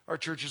 Our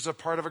church is a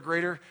part of a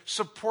greater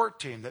support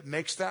team that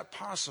makes that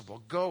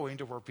possible, going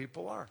to where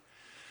people are.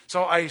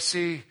 So I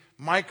see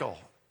Michael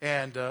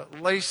and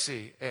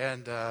Lacey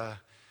and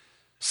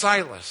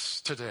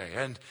Silas today.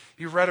 And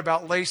you read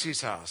about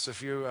Lacey's house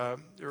if you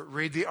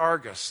read the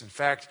Argus. In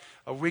fact,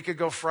 a week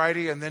ago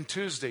Friday and then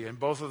Tuesday in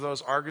both of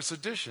those Argus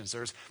editions,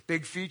 there's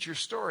big feature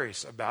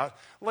stories about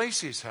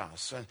Lacey's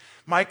house. And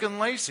Mike and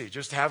Lacey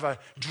just have a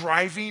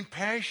driving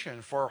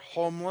passion for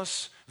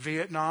homeless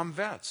Vietnam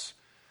vets.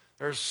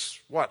 There's,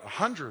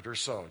 100 or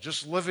so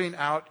just living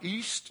out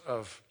east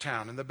of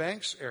town in the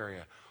Banks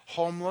area,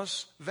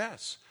 homeless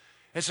vets.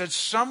 And said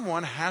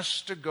someone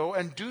has to go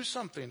and do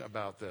something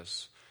about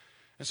this.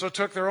 And so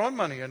took their own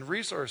money and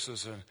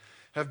resources and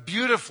have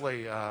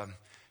beautifully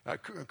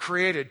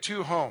created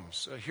 2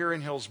 homes here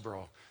in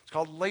Hillsboro. It's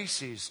called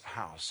Lacey's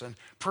House, and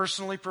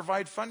personally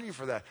provide funding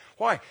for that.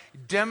 Why?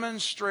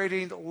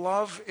 Demonstrating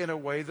love in a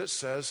way that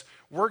says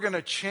we're going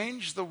to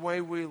change the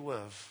way we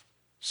live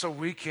so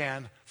we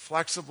can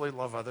flexibly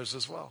love others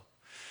as well.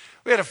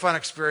 We had a fun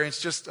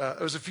experience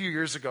it was a few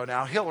years ago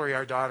now. Hillary,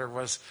 our daughter,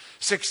 was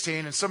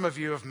 16, and some of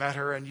you have met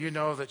her, and you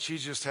know that she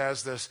just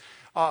has this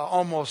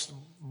almost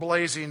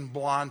blazing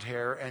blonde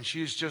hair, and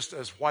she's just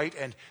as white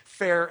and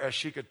fair as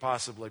she could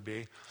possibly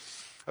be.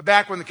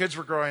 Back when the kids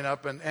were growing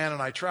up, and Ann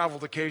and I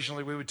traveled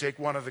occasionally, we would take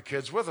one of the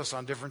kids with us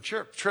on different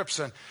trips.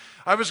 And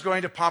I was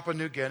going to Papua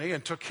New Guinea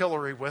and took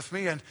Hillary with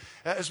me. And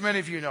as many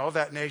of you know,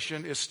 that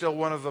nation is still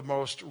one of the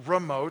most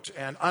remote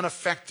and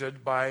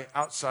unaffected by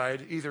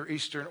outside either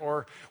Eastern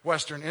or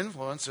Western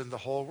influence in the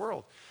whole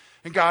world.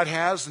 And God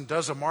has and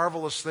does a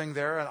marvelous thing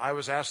there. And I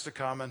was asked to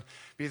come and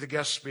be the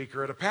guest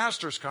speaker at a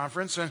pastor's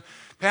conference. And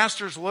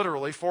pastors,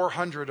 literally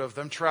 400 of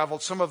them,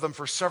 traveled, some of them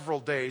for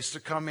several days, to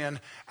come in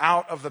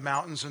out of the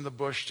mountains and the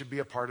bush to be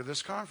a part of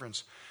this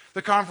conference.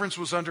 The conference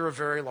was under a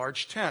very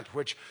large tent,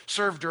 which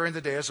served during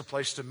the day as a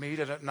place to meet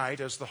and at night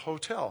as the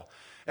hotel,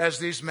 as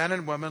these men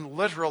and women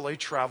literally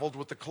traveled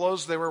with the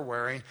clothes they were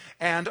wearing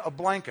and a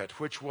blanket,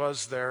 which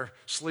was their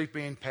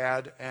sleeping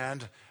pad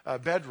and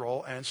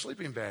bedroll and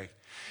sleeping bag.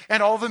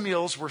 And all the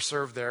meals were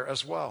served there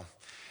as well.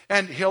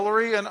 And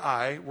Hillary and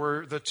I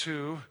were the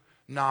 2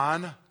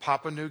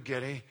 non-Papua New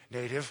Guinea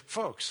native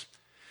folks.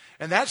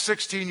 And that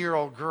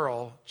 16-year-old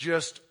girl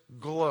just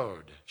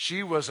glowed.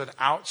 She was an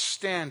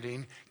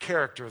outstanding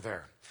character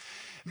there.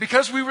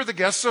 Because we were the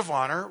guests of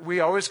honor, we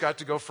always got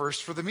to go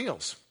first for the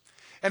meals.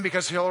 And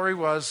because Hillary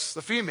was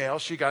the female,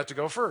 she got to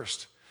go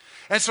first.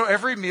 And so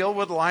every meal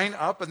would line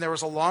up, and there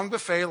was a long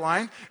buffet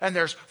line, and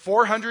there's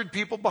 400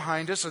 people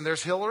behind us, and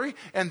there's Hillary,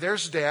 and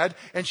there's Dad,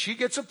 and she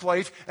gets a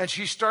plate, and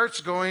she starts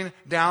going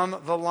down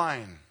the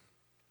line.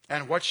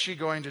 And what's she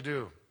going to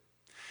do?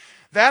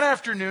 That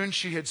afternoon,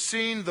 she had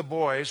seen the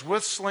boys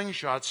with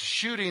slingshots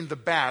shooting the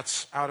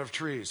bats out of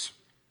trees.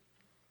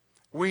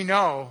 We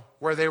know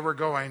where they were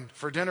going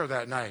for dinner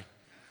that night.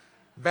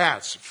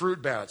 Bats,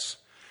 fruit bats.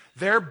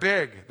 They're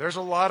big. There's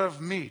a lot of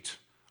meat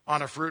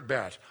on a fruit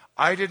bat.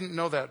 I didn't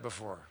know that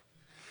before.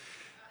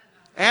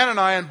 Ann and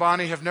I and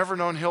Bonnie have never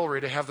known Hillary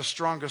to have the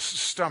strongest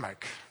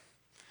stomach.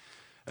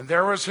 And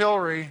there was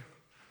Hillary,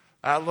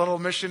 that little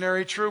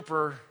missionary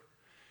trooper,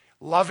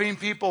 loving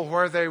people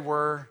where they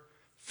were,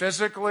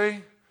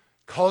 physically,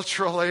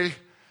 culturally,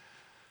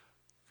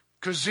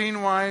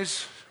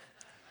 cuisine-wise,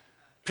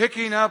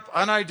 picking up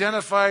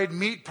unidentified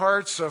meat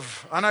parts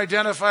of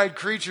unidentified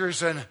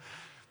creatures and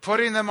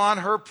putting them on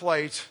her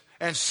plate,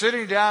 and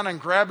sitting down and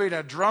grabbing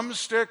a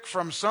drumstick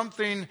from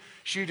something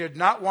she did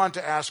not want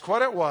to ask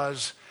what it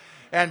was,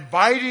 and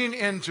biting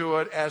into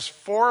it as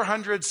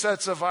 400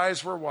 sets of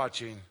eyes were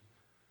watching.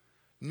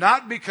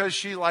 Not because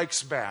she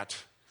likes bat.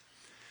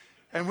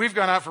 And we've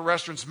gone out for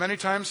restaurants many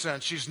times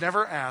since. She's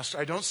never asked,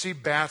 I don't see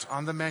bat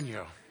on the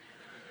menu.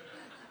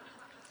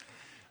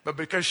 But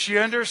because she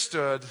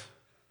understood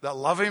that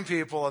loving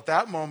people at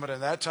that moment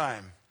and that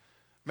time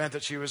meant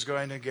that she was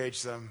going to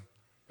engage them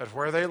at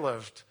where they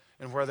lived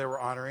and where they were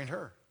honoring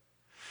her.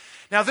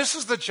 Now, this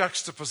is the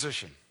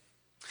juxtaposition.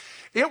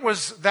 It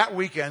was that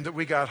weekend that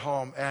we got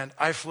home, and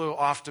I flew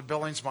off to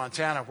Billings,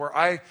 Montana, where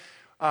I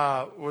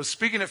was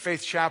speaking at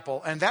Faith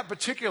Chapel. And that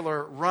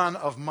particular run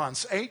of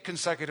months, 8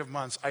 consecutive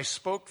months, I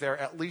spoke there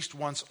at least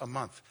once a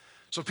month.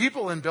 So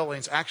people in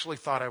Billings actually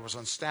thought I was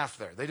on staff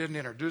there. They didn't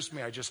introduce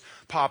me. I just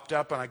popped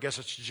up, and I guess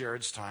it's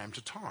Jared's time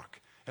to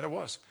talk. And it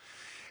was.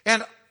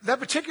 And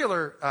that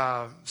particular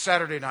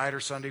Saturday night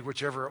or Sunday,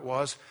 whichever it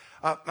was,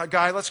 a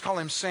guy, let's call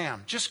him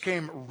Sam, just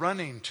came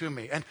running to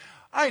me. And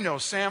I know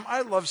Sam.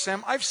 I love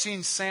Sam. I've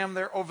seen Sam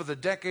there over the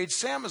decades.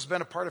 Sam has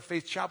been a part of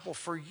Faith Chapel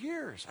for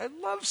years. I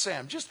love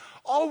Sam. Just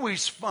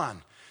always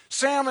fun.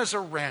 Sam is a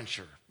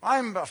rancher.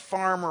 I'm a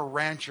farmer,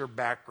 rancher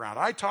background.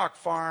 I talk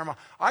farm.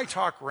 I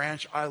talk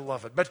ranch. I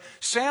love it. But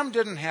Sam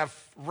didn't have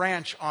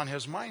ranch on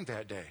his mind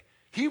that day.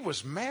 He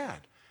was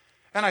mad.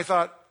 And I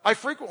thought, I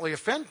frequently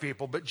offend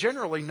people, but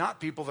generally not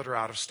people that are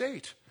out of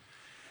state.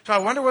 So I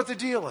wonder what the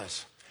deal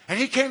is. And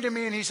he came to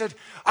me and he said,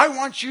 I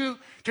want you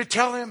to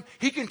tell him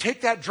he can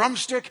take that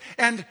drumstick.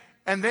 And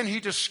then he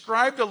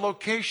described a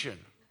location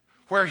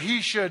where he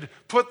should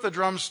put the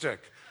drumstick.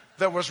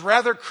 that was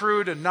rather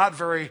crude and not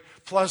very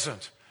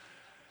pleasant.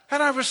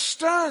 And I was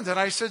stunned, and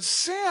I said,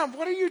 Sam,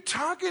 what are you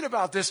talking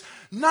about? This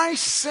nice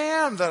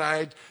Sam that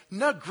I'd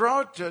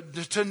grown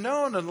to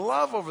know and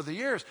love over the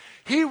years.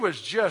 He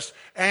was just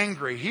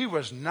angry. He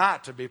was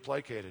not to be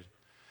placated.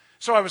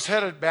 So I was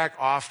headed back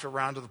off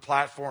around to the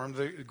platform,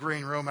 the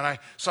green room, and I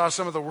saw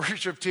some of the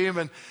worship team,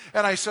 and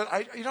I said,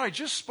 I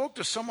just spoke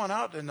to someone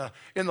out in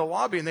the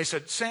lobby, and they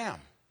said, Sam.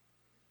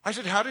 I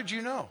said, how did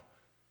you know?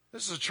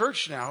 This is a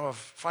church now of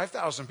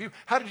 5,000 people.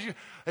 How did you?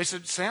 They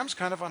said, Sam's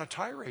kind of on a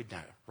tirade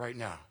right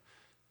now.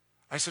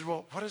 I said,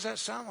 well, what does that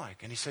sound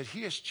like? And he said,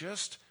 he is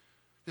just,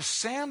 the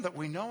Sam that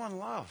we know and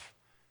love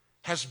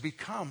has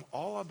become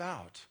all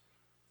about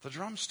the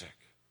drumstick.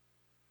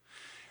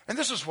 And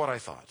this is what I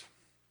thought.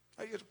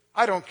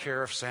 I don't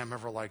care if Sam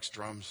ever likes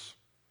drums.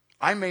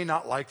 I may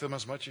not like them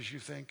as much as you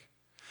think.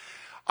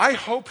 I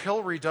hope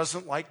Hillary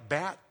doesn't like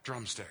bat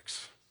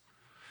drumsticks.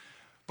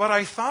 But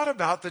I thought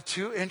about the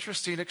two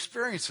interesting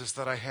experiences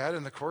that I had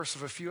in the course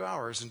of a few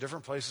hours in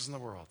different places in the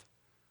world.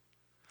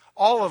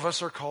 All of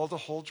us are called to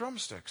hold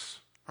drumsticks,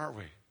 aren't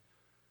we?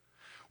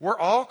 We're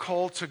all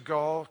called to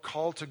go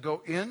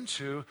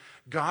into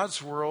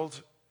God's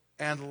world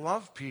and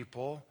love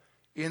people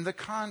in the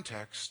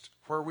context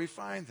where we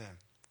find them.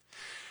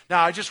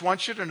 Now, I just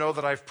want you to know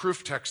that I've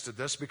proof texted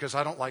this because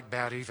I don't like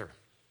bad either.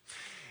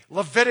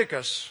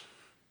 Leviticus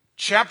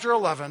chapter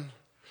 11,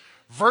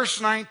 verse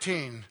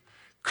 19,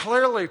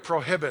 clearly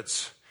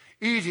prohibits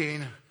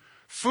eating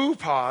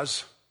faux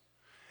pas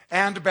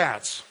and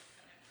bats.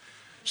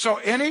 So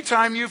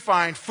anytime you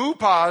find faux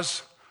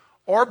pas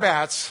or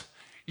bats,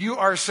 you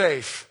are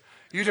safe.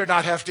 You do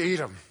not have to eat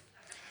them.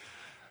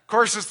 Of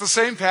course, it's the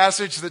same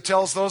passage that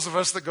tells those of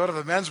us that go to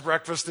the men's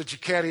breakfast that you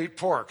can't eat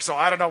pork. So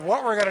I don't know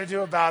what we're going to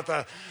do about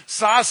the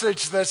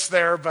sausage that's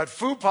there, but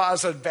faux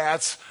pas and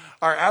bats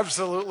are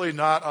absolutely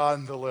not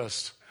on the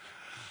list.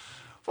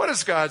 What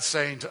is God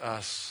saying to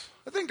us?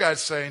 I think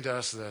God's saying to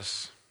us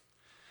this.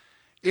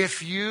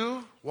 If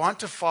you want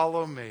to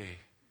follow me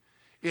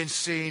in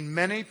seeing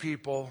many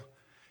people,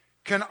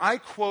 can I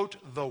quote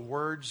the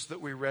words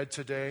that we read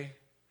today?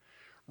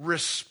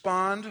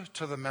 Respond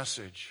to the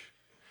message.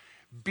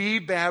 Be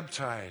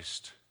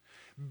baptized.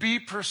 Be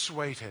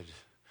persuaded.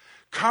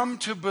 Come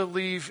to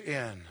believe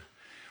in.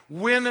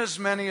 Win as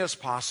many as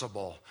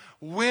possible.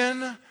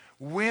 Win.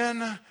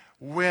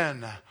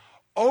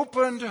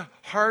 Opened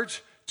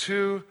heart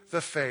to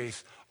the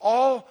faith.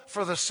 All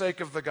for the sake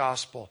of the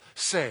gospel.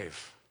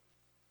 Save.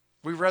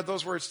 We read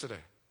those words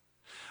today.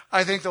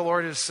 I think the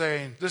Lord is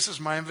saying, this is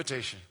my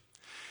invitation.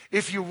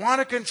 If you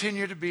want to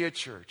continue to be a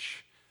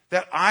church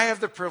that I have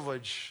the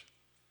privilege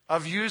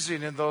of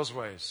using in those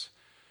ways,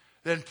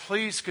 then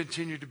please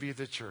continue to be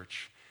the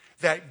church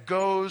that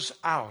goes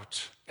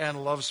out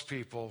and loves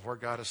people where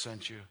God has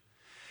sent you.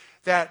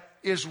 That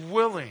is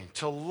willing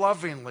to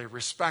lovingly,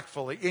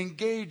 respectfully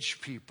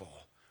engage people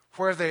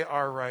where they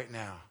are right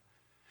now.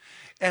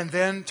 And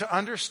then to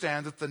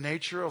understand that the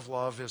nature of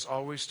love is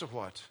always to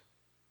what?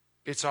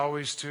 It's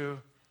always to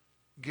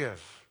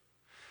give.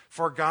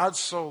 For God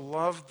so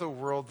loved the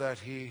world that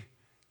he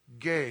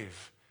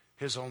gave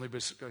his only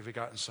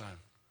begotten Son.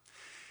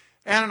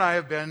 Ann and I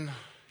have been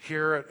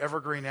here at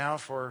Evergreen now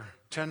for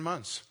 10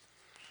 months.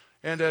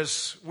 And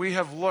as we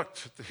have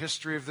looked at the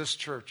history of this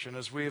church and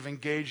as we have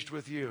engaged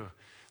with you,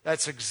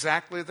 that's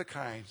exactly the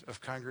kind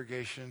of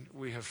congregation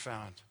we have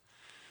found.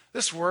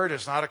 This word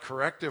is not a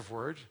corrective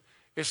word.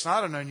 It's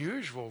not an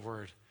unusual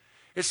word.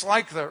 It's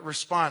like the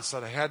response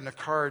that I had in a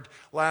card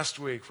last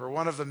week where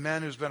one of the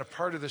men who's been a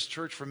part of this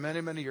church for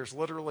many, many years,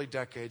 literally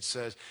decades,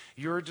 says,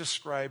 you're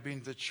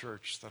describing the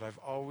church that I've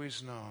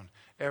always known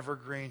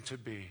Evergreen to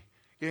be.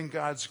 In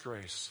God's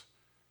grace,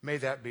 may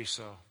that be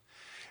so.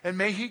 And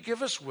may he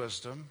give us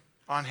wisdom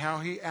on how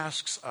he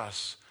asks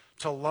us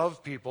to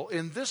love people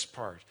in this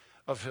part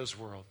of his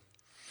world.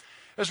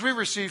 As we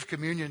receive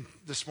communion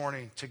this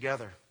morning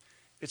together,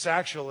 it's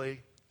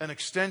actually an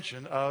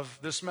extension of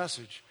this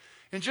message.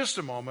 In just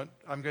a moment,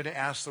 I'm going to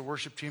ask the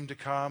worship team to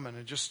come, and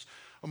in just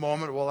a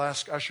moment, we'll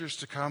ask ushers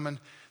to come, and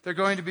they're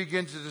going to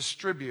begin to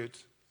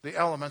distribute the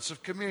elements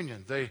of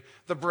communion, the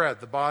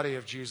bread, the body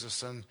of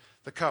Jesus, and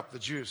the cup, the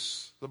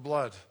juice, the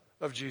blood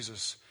of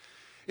Jesus.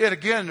 It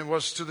again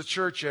was to the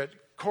church at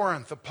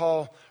Corinth that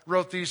Paul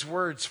wrote these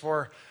words,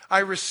 for I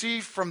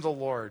received from the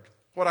Lord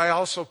what I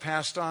also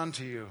passed on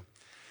to you,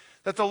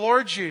 that the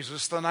Lord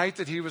Jesus, the night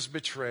that he was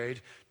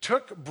betrayed,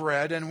 took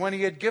bread, and when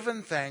he had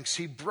given thanks,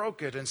 he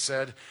broke it and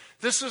said,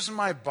 this is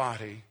my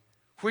body,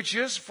 which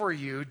is for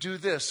you. Do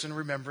this in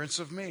remembrance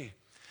of me.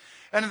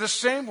 And in the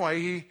same way,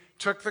 he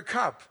took the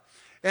cup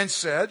and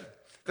said,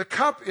 the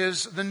cup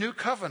is the new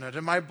covenant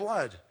in my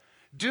blood.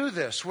 Do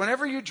this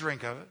whenever you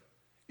drink of it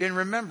in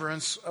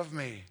remembrance of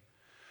me.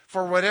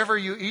 For whatever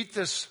you eat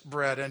this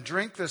bread and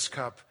drink this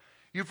cup,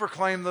 you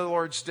proclaim the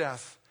Lord's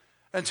death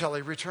until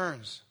he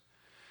returns.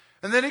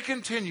 And then he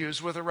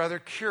continues with a rather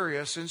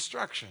curious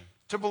instruction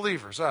to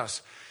believers,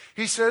 us.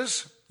 He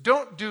says,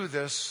 don't do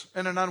this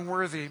in an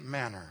unworthy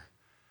manner,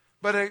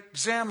 but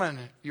examine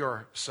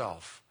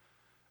yourself.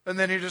 And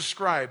then he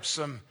describes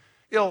some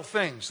ill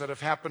things that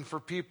have happened for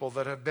people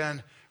that have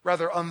been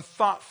rather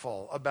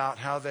unthoughtful about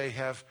how they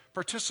have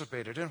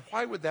participated. And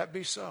why would that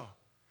be so?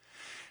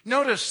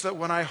 Notice that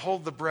when I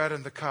hold the bread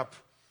and the cup,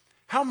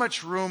 how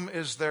much room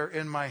is there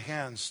in my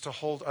hands to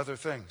hold other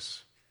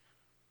things?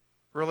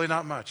 Really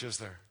not much, is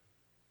there?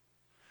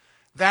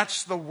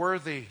 That's the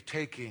worthy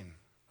taking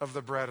of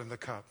the bread and the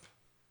cup.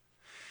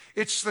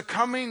 It's the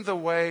coming the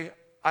way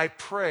I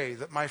pray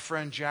that my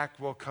friend Jack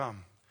will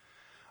come,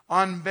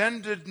 on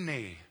bended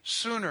knee,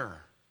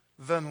 sooner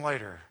than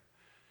later,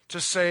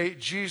 to say,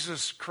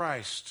 Jesus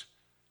Christ,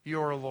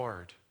 your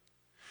Lord.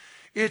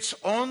 It's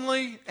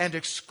only and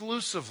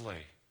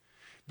exclusively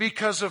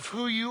because of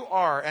who you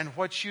are and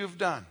what you've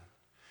done.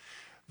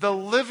 The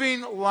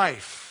living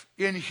life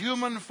in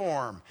human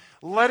form,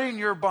 letting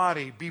your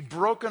body be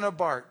broken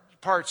apart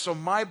so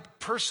my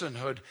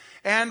personhood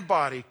and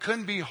body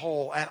can be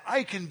whole and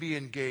I can be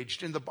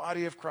engaged in the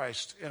body of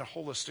Christ in a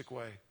holistic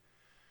way.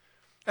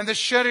 And the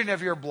shedding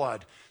of your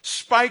blood,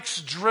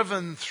 spikes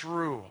driven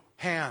through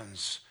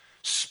hands,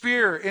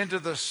 spear into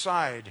the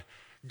side,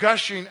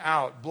 gushing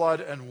out blood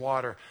and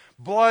water,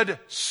 blood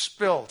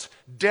spilt,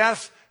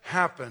 death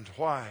happened.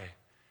 Why?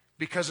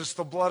 Because it's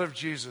the blood of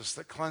Jesus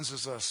that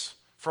cleanses us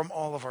from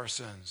all of our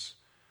sins.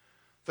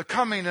 The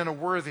coming in a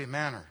worthy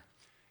manner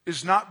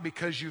is not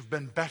because you've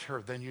been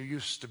better than you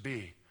used to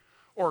be,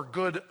 or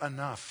good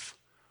enough,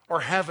 or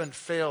haven't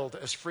failed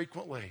as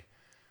frequently,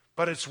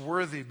 but it's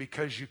worthy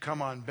because you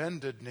come on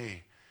bended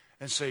knee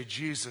and say,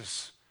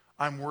 Jesus,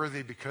 I'm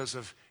worthy because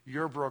of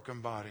your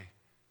broken body,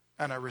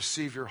 and I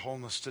receive your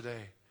wholeness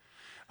today.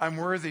 I'm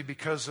worthy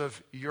because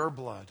of your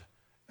blood,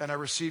 and I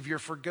receive your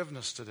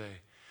forgiveness today.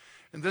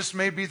 And this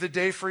may be the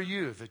day for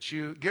you that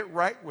you get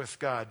right with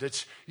God.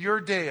 It's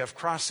your day of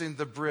crossing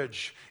the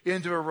bridge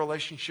into a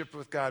relationship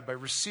with God by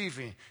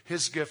receiving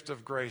his gift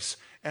of grace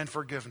and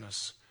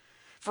forgiveness.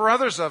 For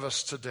others of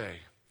us today,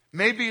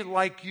 maybe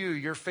like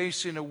you're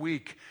facing a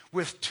week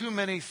with too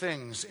many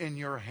things in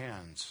your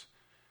hands.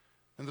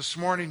 And this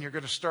morning you're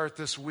going to start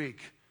this week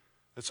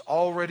that's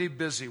already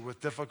busy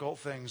with difficult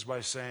things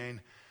by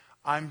saying,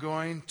 I'm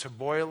going to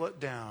boil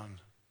it down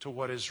to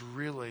what is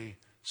really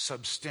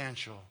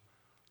substantial.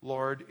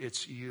 Lord,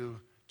 it's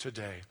you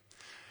today.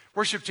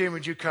 Worship team,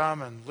 would you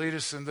come and lead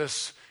us in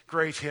this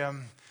great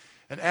hymn?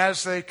 And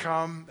as they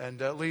come and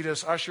lead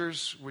us,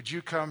 ushers, would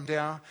you come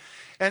down?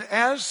 And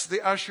as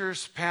the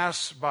ushers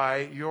pass by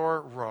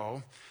your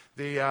row,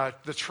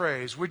 the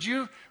trays, would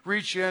you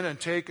reach in and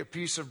take a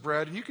piece of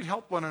bread? And you can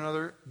help one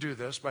another do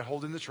this by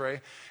holding the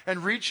tray.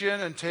 And reach in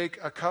and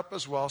take a cup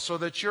as well, so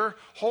that you're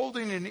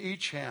holding in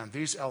each hand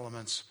these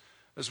elements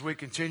as we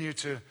continue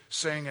to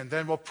sing. And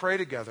then we'll pray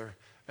together.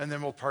 And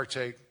then we'll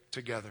partake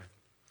together.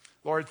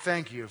 Lord,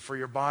 thank you for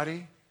your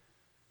body,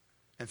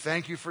 and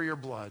thank you for your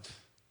blood.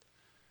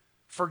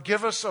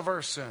 Forgive us of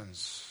our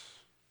sins.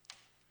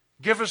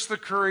 Give us the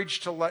courage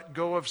to let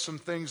go of some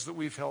things that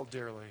we've held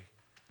dearly.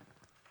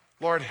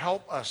 Lord,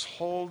 help us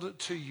hold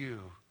to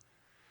you.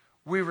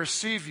 We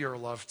receive your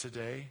love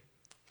today,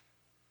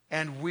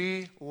 and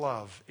we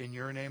love in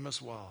your name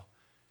as well.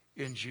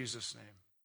 In Jesus' name.